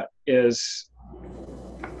 is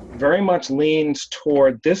very much leans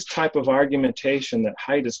toward this type of argumentation that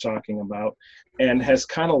Haidt is talking about, and has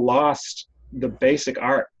kind of lost the basic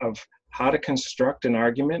art of how to construct an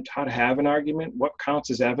argument, how to have an argument, what counts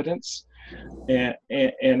as evidence,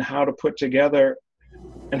 and how to put together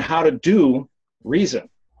and how to do reason,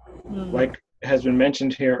 like has been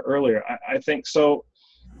mentioned here earlier. I think so.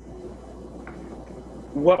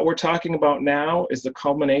 What we're talking about now is the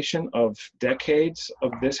culmination of decades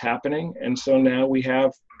of this happening. And so now we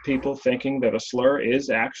have people thinking that a slur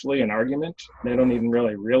is actually an argument. They don't even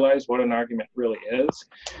really realize what an argument really is.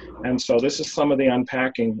 And so this is some of the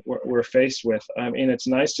unpacking we're faced with. I mean, it's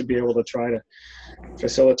nice to be able to try to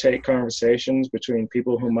facilitate conversations between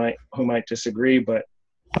people who might disagree, but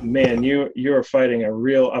man, you're fighting a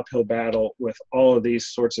real uphill battle with all of these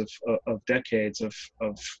sorts of decades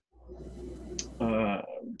of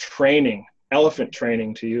training, elephant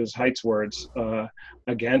training, to use Haidt's words,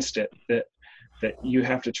 against it, that you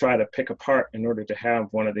have to try to pick apart in order to have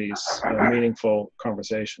one of these meaningful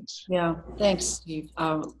conversations. Yeah, thanks, Steve.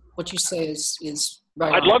 What you say is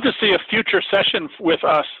right. I'd love to see a future session with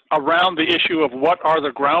us around the issue of what are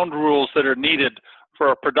the ground rules that are needed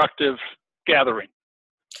for a productive gathering.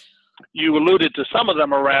 You alluded to some of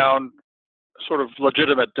them around sort of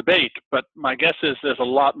legitimate debate, but my guess is there's a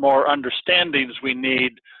lot more understandings we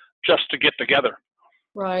need just to get together.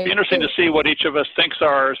 Right. It'd be interesting to see what each of us thinks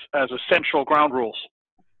are as essential ground rules.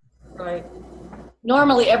 Right.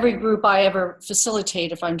 Normally, every group I ever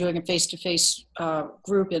facilitate, if I'm doing a face-to-face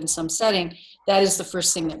group in some setting, that is the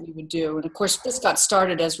first thing that we would do. And of course, this got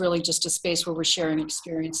started as really just a space where we're sharing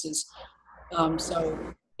experiences. So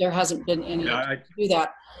there hasn't been any to do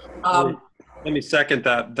that. Let me second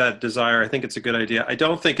that desire. I think it's a good idea. I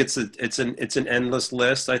don't think it's an endless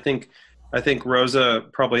list. I think Rosa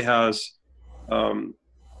probably has,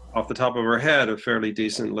 off the top of her head, a fairly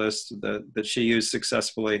decent list that she used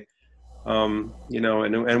successfully. You know,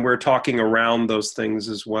 and we're talking around those things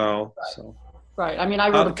as well. So. Right. I mean, I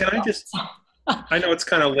wrote. Can I just? I know it's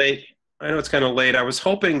kind of late. I was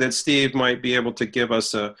hoping that Steve might be able to give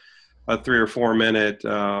us a 3 or 4 minute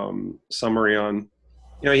summary on.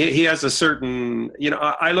 You know, he has a certain. You know,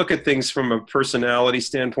 I look at things from a personality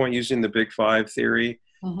standpoint using the Big Five theory.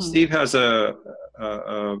 Mm-hmm. Steve has a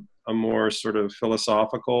more sort of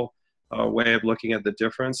philosophical way of looking at the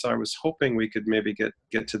difference. I was hoping we could maybe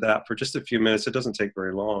get to that for just a few minutes. It doesn't take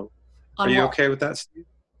very long. Are you okay with that, Steve?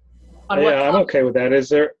 Yeah, I'm okay with that. Is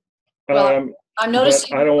there? Well, I'm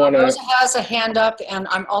noticing I don't want to. Rosa has a hand up, and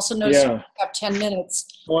I'm also noticing we have 10 minutes.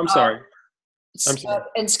 Oh, I'm sorry. I'm sorry.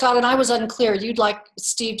 And Scott and I was unclear. You'd like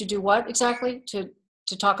Steve to do what exactly? To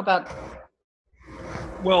talk about?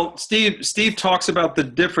 Well, Steve talks about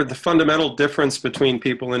the fundamental difference between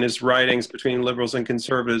people in his writings, between liberals and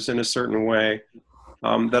conservatives, in a certain way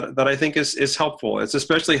that I think is helpful. It's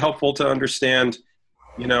especially helpful to understand,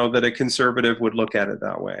 you know, that a conservative would look at it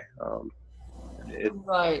that way.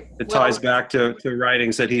 Right. it ties back to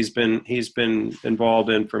writings that he's been involved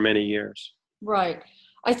in for many years. Right.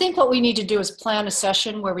 I think what we need to do is plan a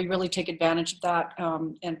session where we really take advantage of that,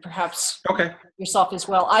 and perhaps yourself as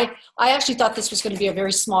well. I actually thought this was going to be a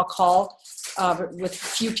very small call with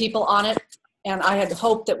few people on it, and I had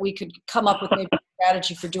hoped that we could come up with maybe a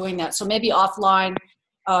strategy for doing that. So maybe offline,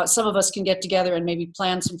 some of us can get together and maybe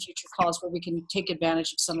plan some future calls where we can take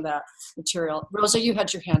advantage of some of that material. Rosa, you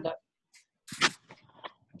had your hand up.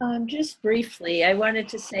 Just briefly, I wanted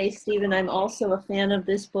to say, Stephen, I'm also a fan of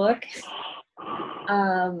this book.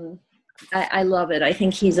 I love it. I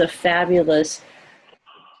think he's a fabulous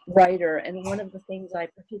writer, and one of the things I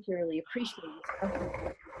particularly appreciate is how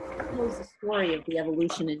he tells the story of the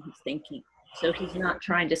evolution in his thinking. So he's not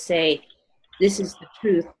trying to say this is the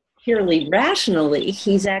truth purely rationally.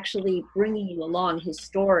 He's actually bringing you along his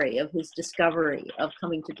story of his discovery, of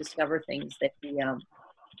coming to discover things that he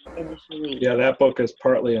initially. Yeah, that book is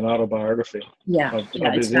partly an autobiography. Of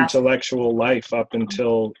his intellectual life up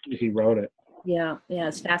until he wrote it. Yeah,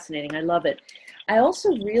 it's fascinating. I love it. I also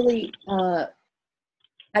really, I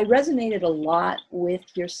resonated a lot with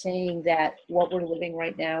your saying that what we're living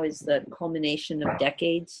right now is the culmination of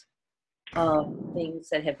decades of things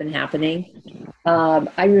that have been happening.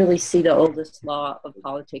 I really see the oldest law of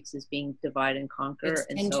politics as being divide and conquer.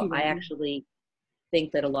 And so I actually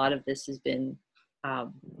think that a lot of this has been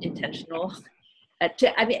intentional.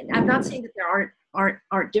 I mean, I'm not saying that there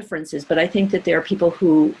aren't differences, but I think that there are people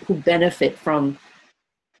who benefit from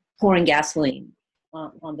pouring gasoline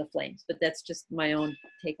on the flames. But that's just my own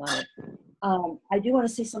take on it. I do want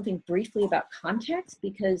to say something briefly about context,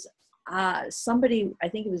 because somebody, I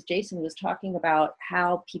think it was Jason, was talking about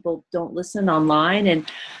how people don't listen online, and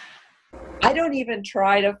I don't even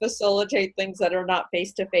try to facilitate things that are not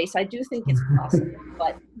face-to-face. I do think it's possible,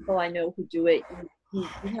 but people I know who do it, you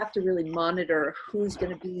have to really monitor who's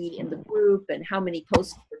going to be in the group and how many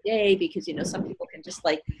posts per day, because, some people can just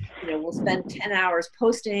will spend 10 hours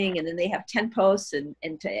posting and then they have 10 posts and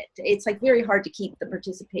it's like very hard to keep the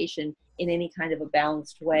participation in any kind of a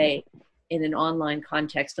balanced way in an online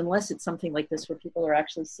context, unless it's something like this where people are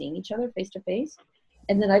actually seeing each other face to face.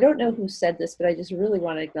 And then I don't know who said this, but I just really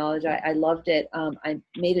want to acknowledge, I loved it. I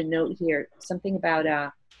made a note here, something about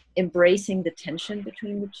embracing the tension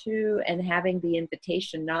between the two and having the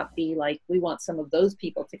invitation not be like, we want some of those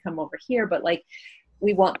people to come over here, but like,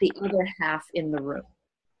 we want the other half in the room.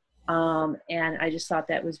 And I just thought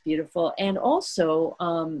that was beautiful. And also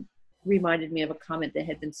reminded me of a comment that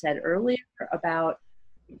had been said earlier about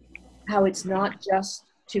how it's not just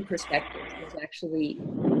two perspectives. There's actually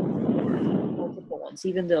multiple ones,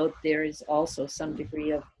 even though there is also some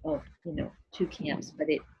degree of two camps. But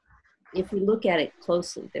if we look at it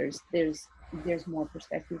closely, there's more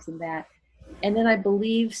perspectives than that. And then I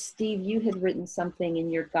believe, Steve, you had written something in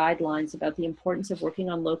your guidelines about the importance of working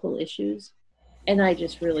on local issues. And I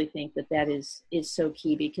just really think that is so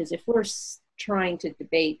key, because if we're trying to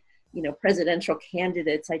debate, presidential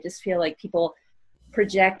candidates, I just feel like people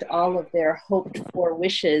project all of their hoped for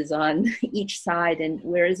wishes on each side. And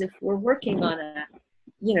whereas if we're working on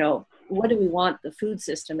what do we want the food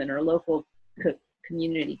system in our local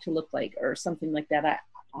community to look like, or something like that,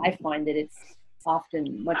 I find that it's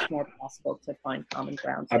often much more possible to find common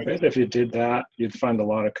ground. I bet if you did that, you'd find a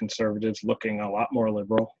lot of conservatives looking a lot more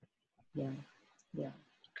liberal. Yeah.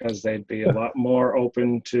 Because they'd be a lot more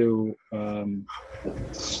open to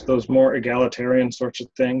those more egalitarian sorts of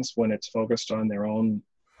things when it's focused on their own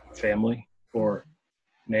family or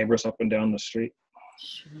neighbors up and down the street.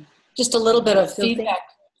 Just a little bit of feedback.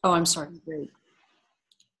 Oh, I'm sorry.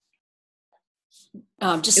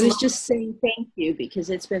 Just saying thank you, because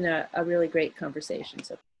it's been a really great conversation.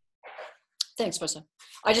 So thanks, Rosa.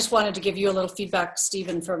 I just wanted to give you a little feedback,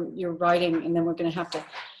 Stephen, from your writing, and then we're going to have to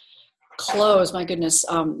close. My goodness,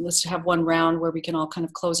 let's have one round where we can all kind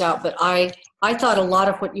of close out. But I thought a lot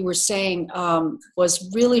of what you were saying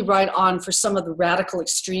was really right on for some of the radical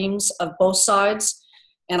extremes of both sides.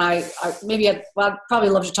 And I'd probably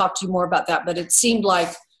love to talk to you more about that, but it seemed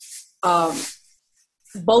like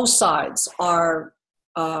both sides are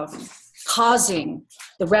causing,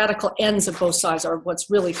 the radical ends of both sides are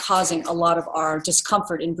what's really causing a lot of our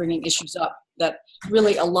discomfort in bringing issues up. That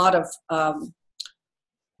really a lot of,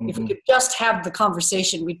 if we could just have the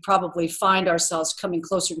conversation, we'd probably find ourselves coming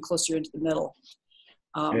closer and closer into the middle.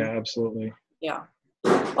 Yeah, absolutely. Yeah.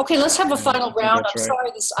 Okay, let's have a final round. I'm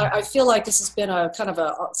right. sorry, I feel like this has been a kind of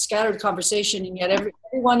a scattered conversation, and yet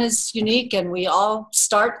everyone is unique, and we all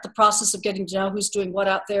start the process of getting to know who's doing what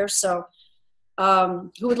out there. So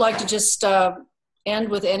who would like to just end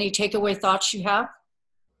with any takeaway thoughts you have?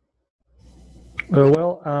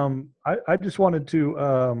 I just wanted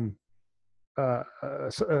to, I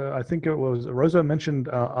think it was Rosa mentioned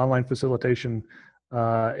online facilitation,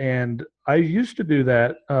 and I used to do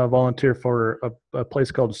that, volunteer for a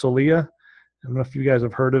place called Solia. I don't know if you guys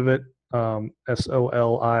have heard of it, Soliya.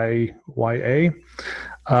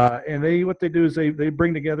 And what they do is they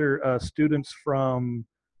bring together students from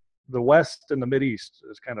the West and the Mideast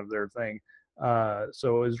is kind of their thing.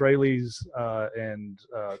 So Israelis and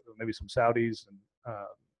maybe some Saudis and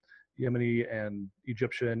Yemeni and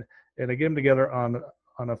Egyptian, and they get them together on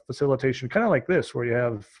a facilitation, kind of like this, where you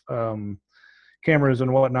have cameras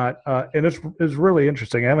and whatnot, and it's really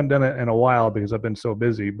interesting. I haven't done it in a while because I've been so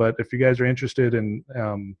busy. But if you guys are interested in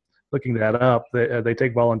looking that up, they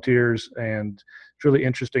take volunteers, and it's really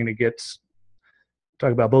interesting to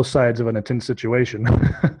talk about both sides of an intense situation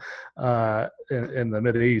in the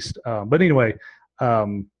Middle East. But anyway,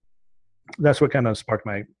 that's what kind of sparked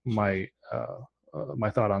my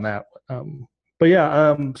thought on that. But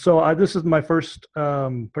yeah, so this is my first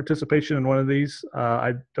participation in one of these.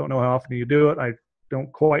 I don't know how often you do it. I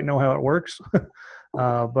don't quite know how it works, but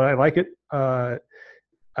I like it.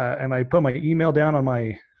 And I put my email down on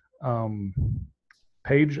my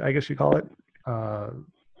page, I guess you call it.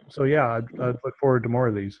 So yeah, I'd look forward to more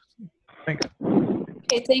of these. Thanks.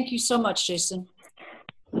 Okay, thank you so much, Jason.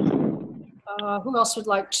 Who else would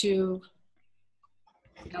like to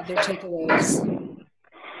have their takeaways?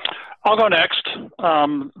 I'll go next.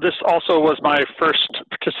 This also was my first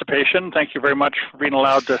participation. Thank you very much for being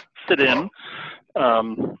allowed to sit in.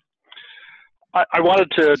 I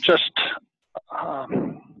wanted to just, I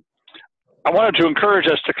wanted to encourage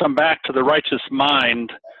us to come back to the righteous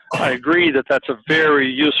mind. I agree that that's a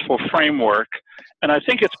very useful framework, and I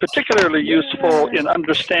think it's particularly useful in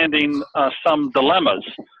understanding some dilemmas,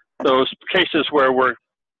 those cases where we're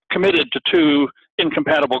committed to two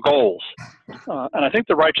incompatible goals. And I think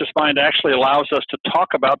the righteous mind actually allows us to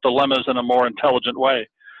talk about dilemmas in a more intelligent way.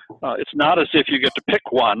 It's not as if you get to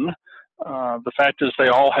pick one. The fact is they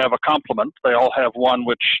all have a complement. They all have one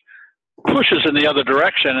which pushes in the other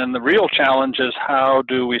direction, and the real challenge is how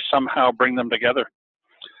do we somehow bring them together?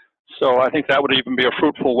 So I think that would even be a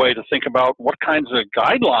fruitful way to think about what kinds of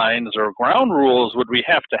guidelines or ground rules would we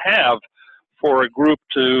have to have for a group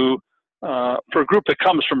that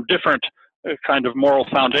comes from different kind of moral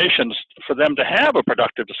foundations, for them to have a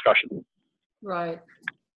productive discussion. Right.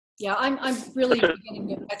 Yeah, I'm really beginning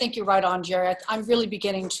to, I think you're right on, Jerry. I'm really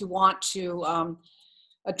beginning to want to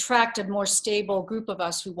attract a more stable group of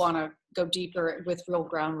us who want to go deeper with real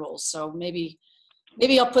ground rules. So maybe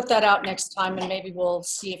I'll put that out next time, and maybe we'll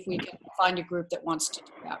see if we can find a group that wants to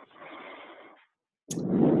do that.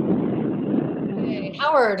 Hey,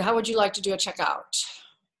 Howard, how would you like to do a checkout?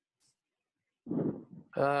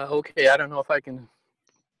 Okay, I don't know if I can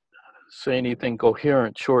say anything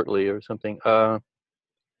coherent shortly or something.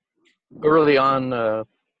 Early on,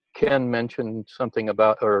 Ken mentioned something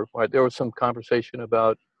about, or there was some conversation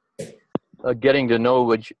about getting to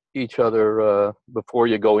know each other before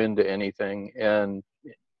you go into anything. And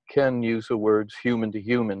Ken used the words human to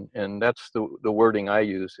human, and that's the wording I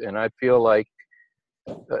use. And I feel like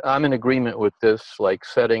I'm in agreement with this, like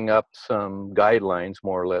setting up some guidelines,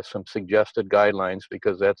 more or less, some suggested guidelines,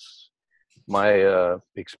 because that's my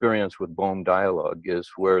experience with BOEM dialogue, is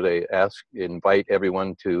where they invite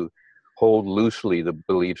everyone to hold loosely the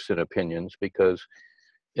beliefs and opinions, because,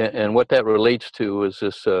 and what that relates to is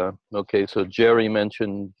this, okay, so Jerry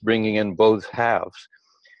mentioned bringing in both halves.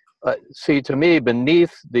 See, to me,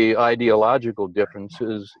 beneath the ideological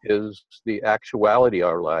differences is the actuality of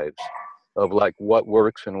our lives, of like what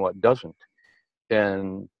works and what doesn't.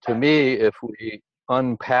 And to me, if we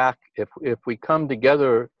unpack, if we come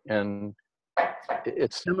together, and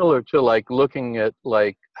it's similar to like looking at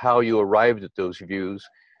like how you arrived at those views.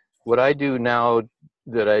 What I do now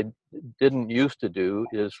that I didn't used to do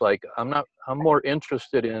is like, I'm more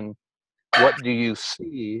interested in what do you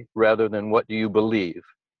see rather than what do you believe.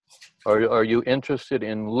 Are you interested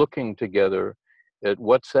in looking together at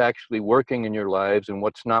what's actually working in your lives and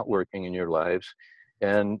what's not working in your lives?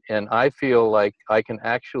 And I feel like I can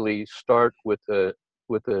actually start with a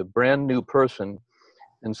brand new person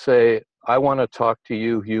and say, I want to talk to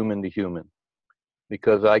you human to human,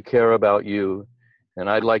 because I care about you, and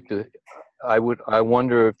I'd like to, I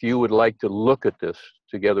wonder if you would like to look at this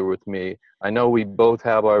together with me. I know we both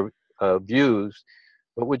have our views,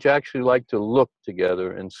 but would you actually like to look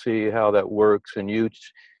together and see how that works? And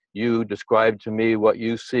you describe to me what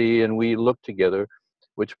you see, and we look together,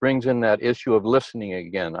 which brings in that issue of listening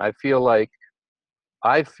again. I feel like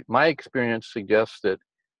my experience suggests that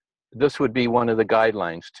this would be one of the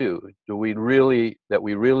guidelines too. Do we really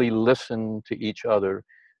listen to each other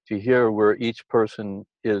to hear where each person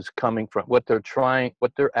is coming from, what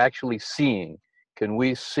they're actually seeing? Can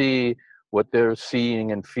we see what they're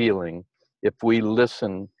seeing and feeling if we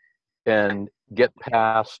listen and get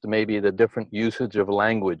past maybe the different usage of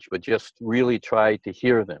language, but just really try to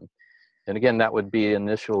hear them? And again, that would be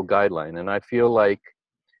initial guideline. And I feel like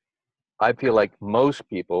most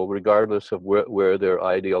people, regardless of where their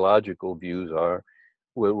ideological views are,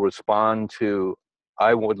 will respond to,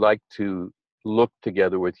 I would like to look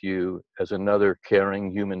together with you as another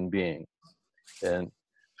caring human being. And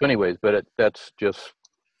so anyways, but that's just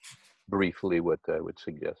briefly what I would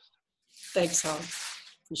suggest. Thanks, Howard.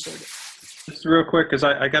 Appreciate it. Just real quick, because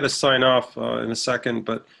I got to sign off in a second,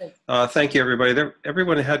 but thank you, everybody.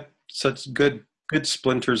 Everyone had such good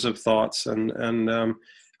splinters of thoughts, and I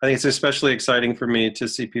think it's especially exciting for me to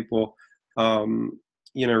see people,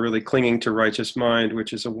 really clinging to righteous mind,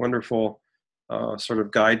 which is a wonderful sort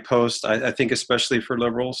of guidepost. I think especially for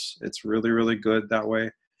liberals, it's really, really good that way.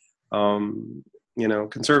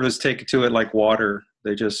 Conservatives take to it like water.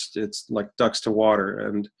 It's like ducks to water,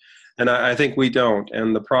 and I think we don't.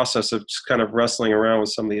 And the process of just kind of wrestling around with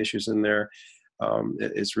some of the issues in there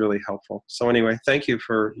is really helpful. So anyway, thank you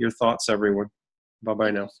for your thoughts, everyone. Bye-bye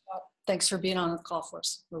now. Thanks for being on the call for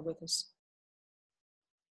us. We're with us.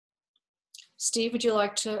 Steve, would you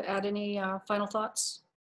like to add any final thoughts?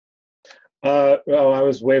 Well, I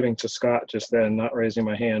was waving to Scott just then, not raising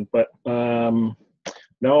my hand, but no,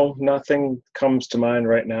 nothing comes to mind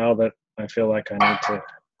right now that I feel like I need to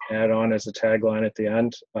add on as a tagline at the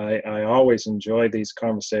end. I always enjoy these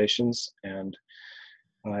conversations, and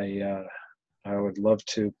I would love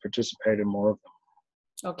to participate in more of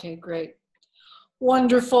them. Okay, great.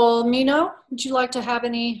 Wonderful. Mino, would you like to have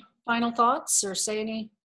any final thoughts or say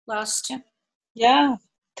any last? Yeah,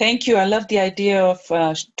 thank you. I love the idea of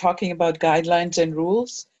talking about guidelines and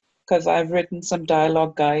rules, because I've written some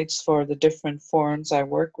dialogue guides for the different forums I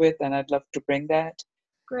work with, and I'd love to bring that.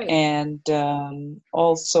 Great. And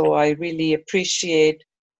also, I really appreciate,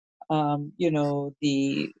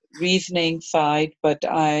 the reasoning side, but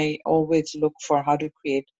I always look for how to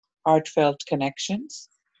create heartfelt connections.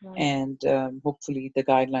 Right. And hopefully the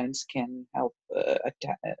guidelines can help,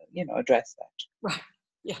 address that. Right.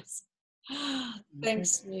 Yes.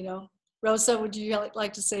 Thanks, Mino. Rosa, would you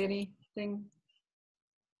like to say anything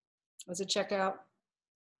as a checkout?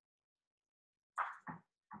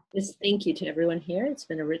 Just thank you to everyone here. It's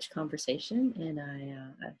been a rich conversation, and I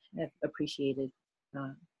have appreciated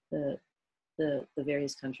the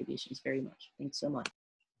various contributions very much. Thanks so much.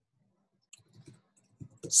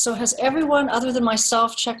 So has everyone other than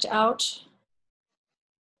myself checked out?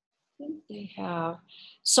 I think they have.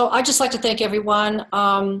 So I'd just like to thank everyone.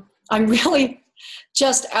 I'm really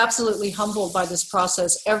just absolutely humbled by this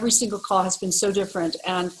process. Every single call has been so different.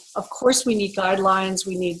 And of course we need guidelines.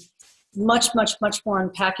 We need much, much, much more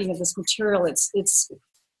unpacking of this material.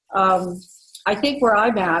 I think where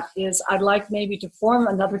I'm at is I'd like maybe to form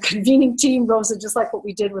another convening team, Rosa, just like what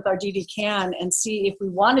we did with our DD CAN, and see if we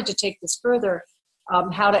wanted to take this further,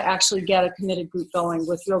 how to actually get a committed group going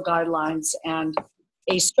with real guidelines and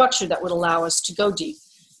a structure that would allow us to go deep.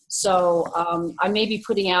 So I may be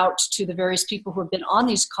putting out to the various people who have been on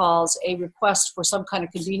these calls a request for some kind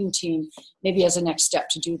of convening team, maybe as a next step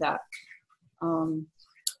to do that.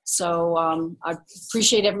 I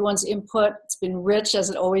appreciate everyone's input. It's been rich, as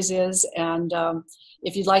it always is. And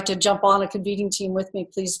if you'd like to jump on a convening team with me,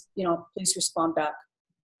 please respond back.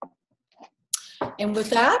 And with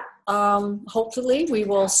that, hopefully we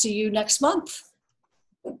will see you next month.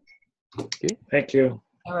 Thank you.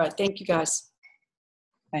 All right. Thank you, guys.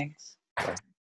 Thanks. Bye.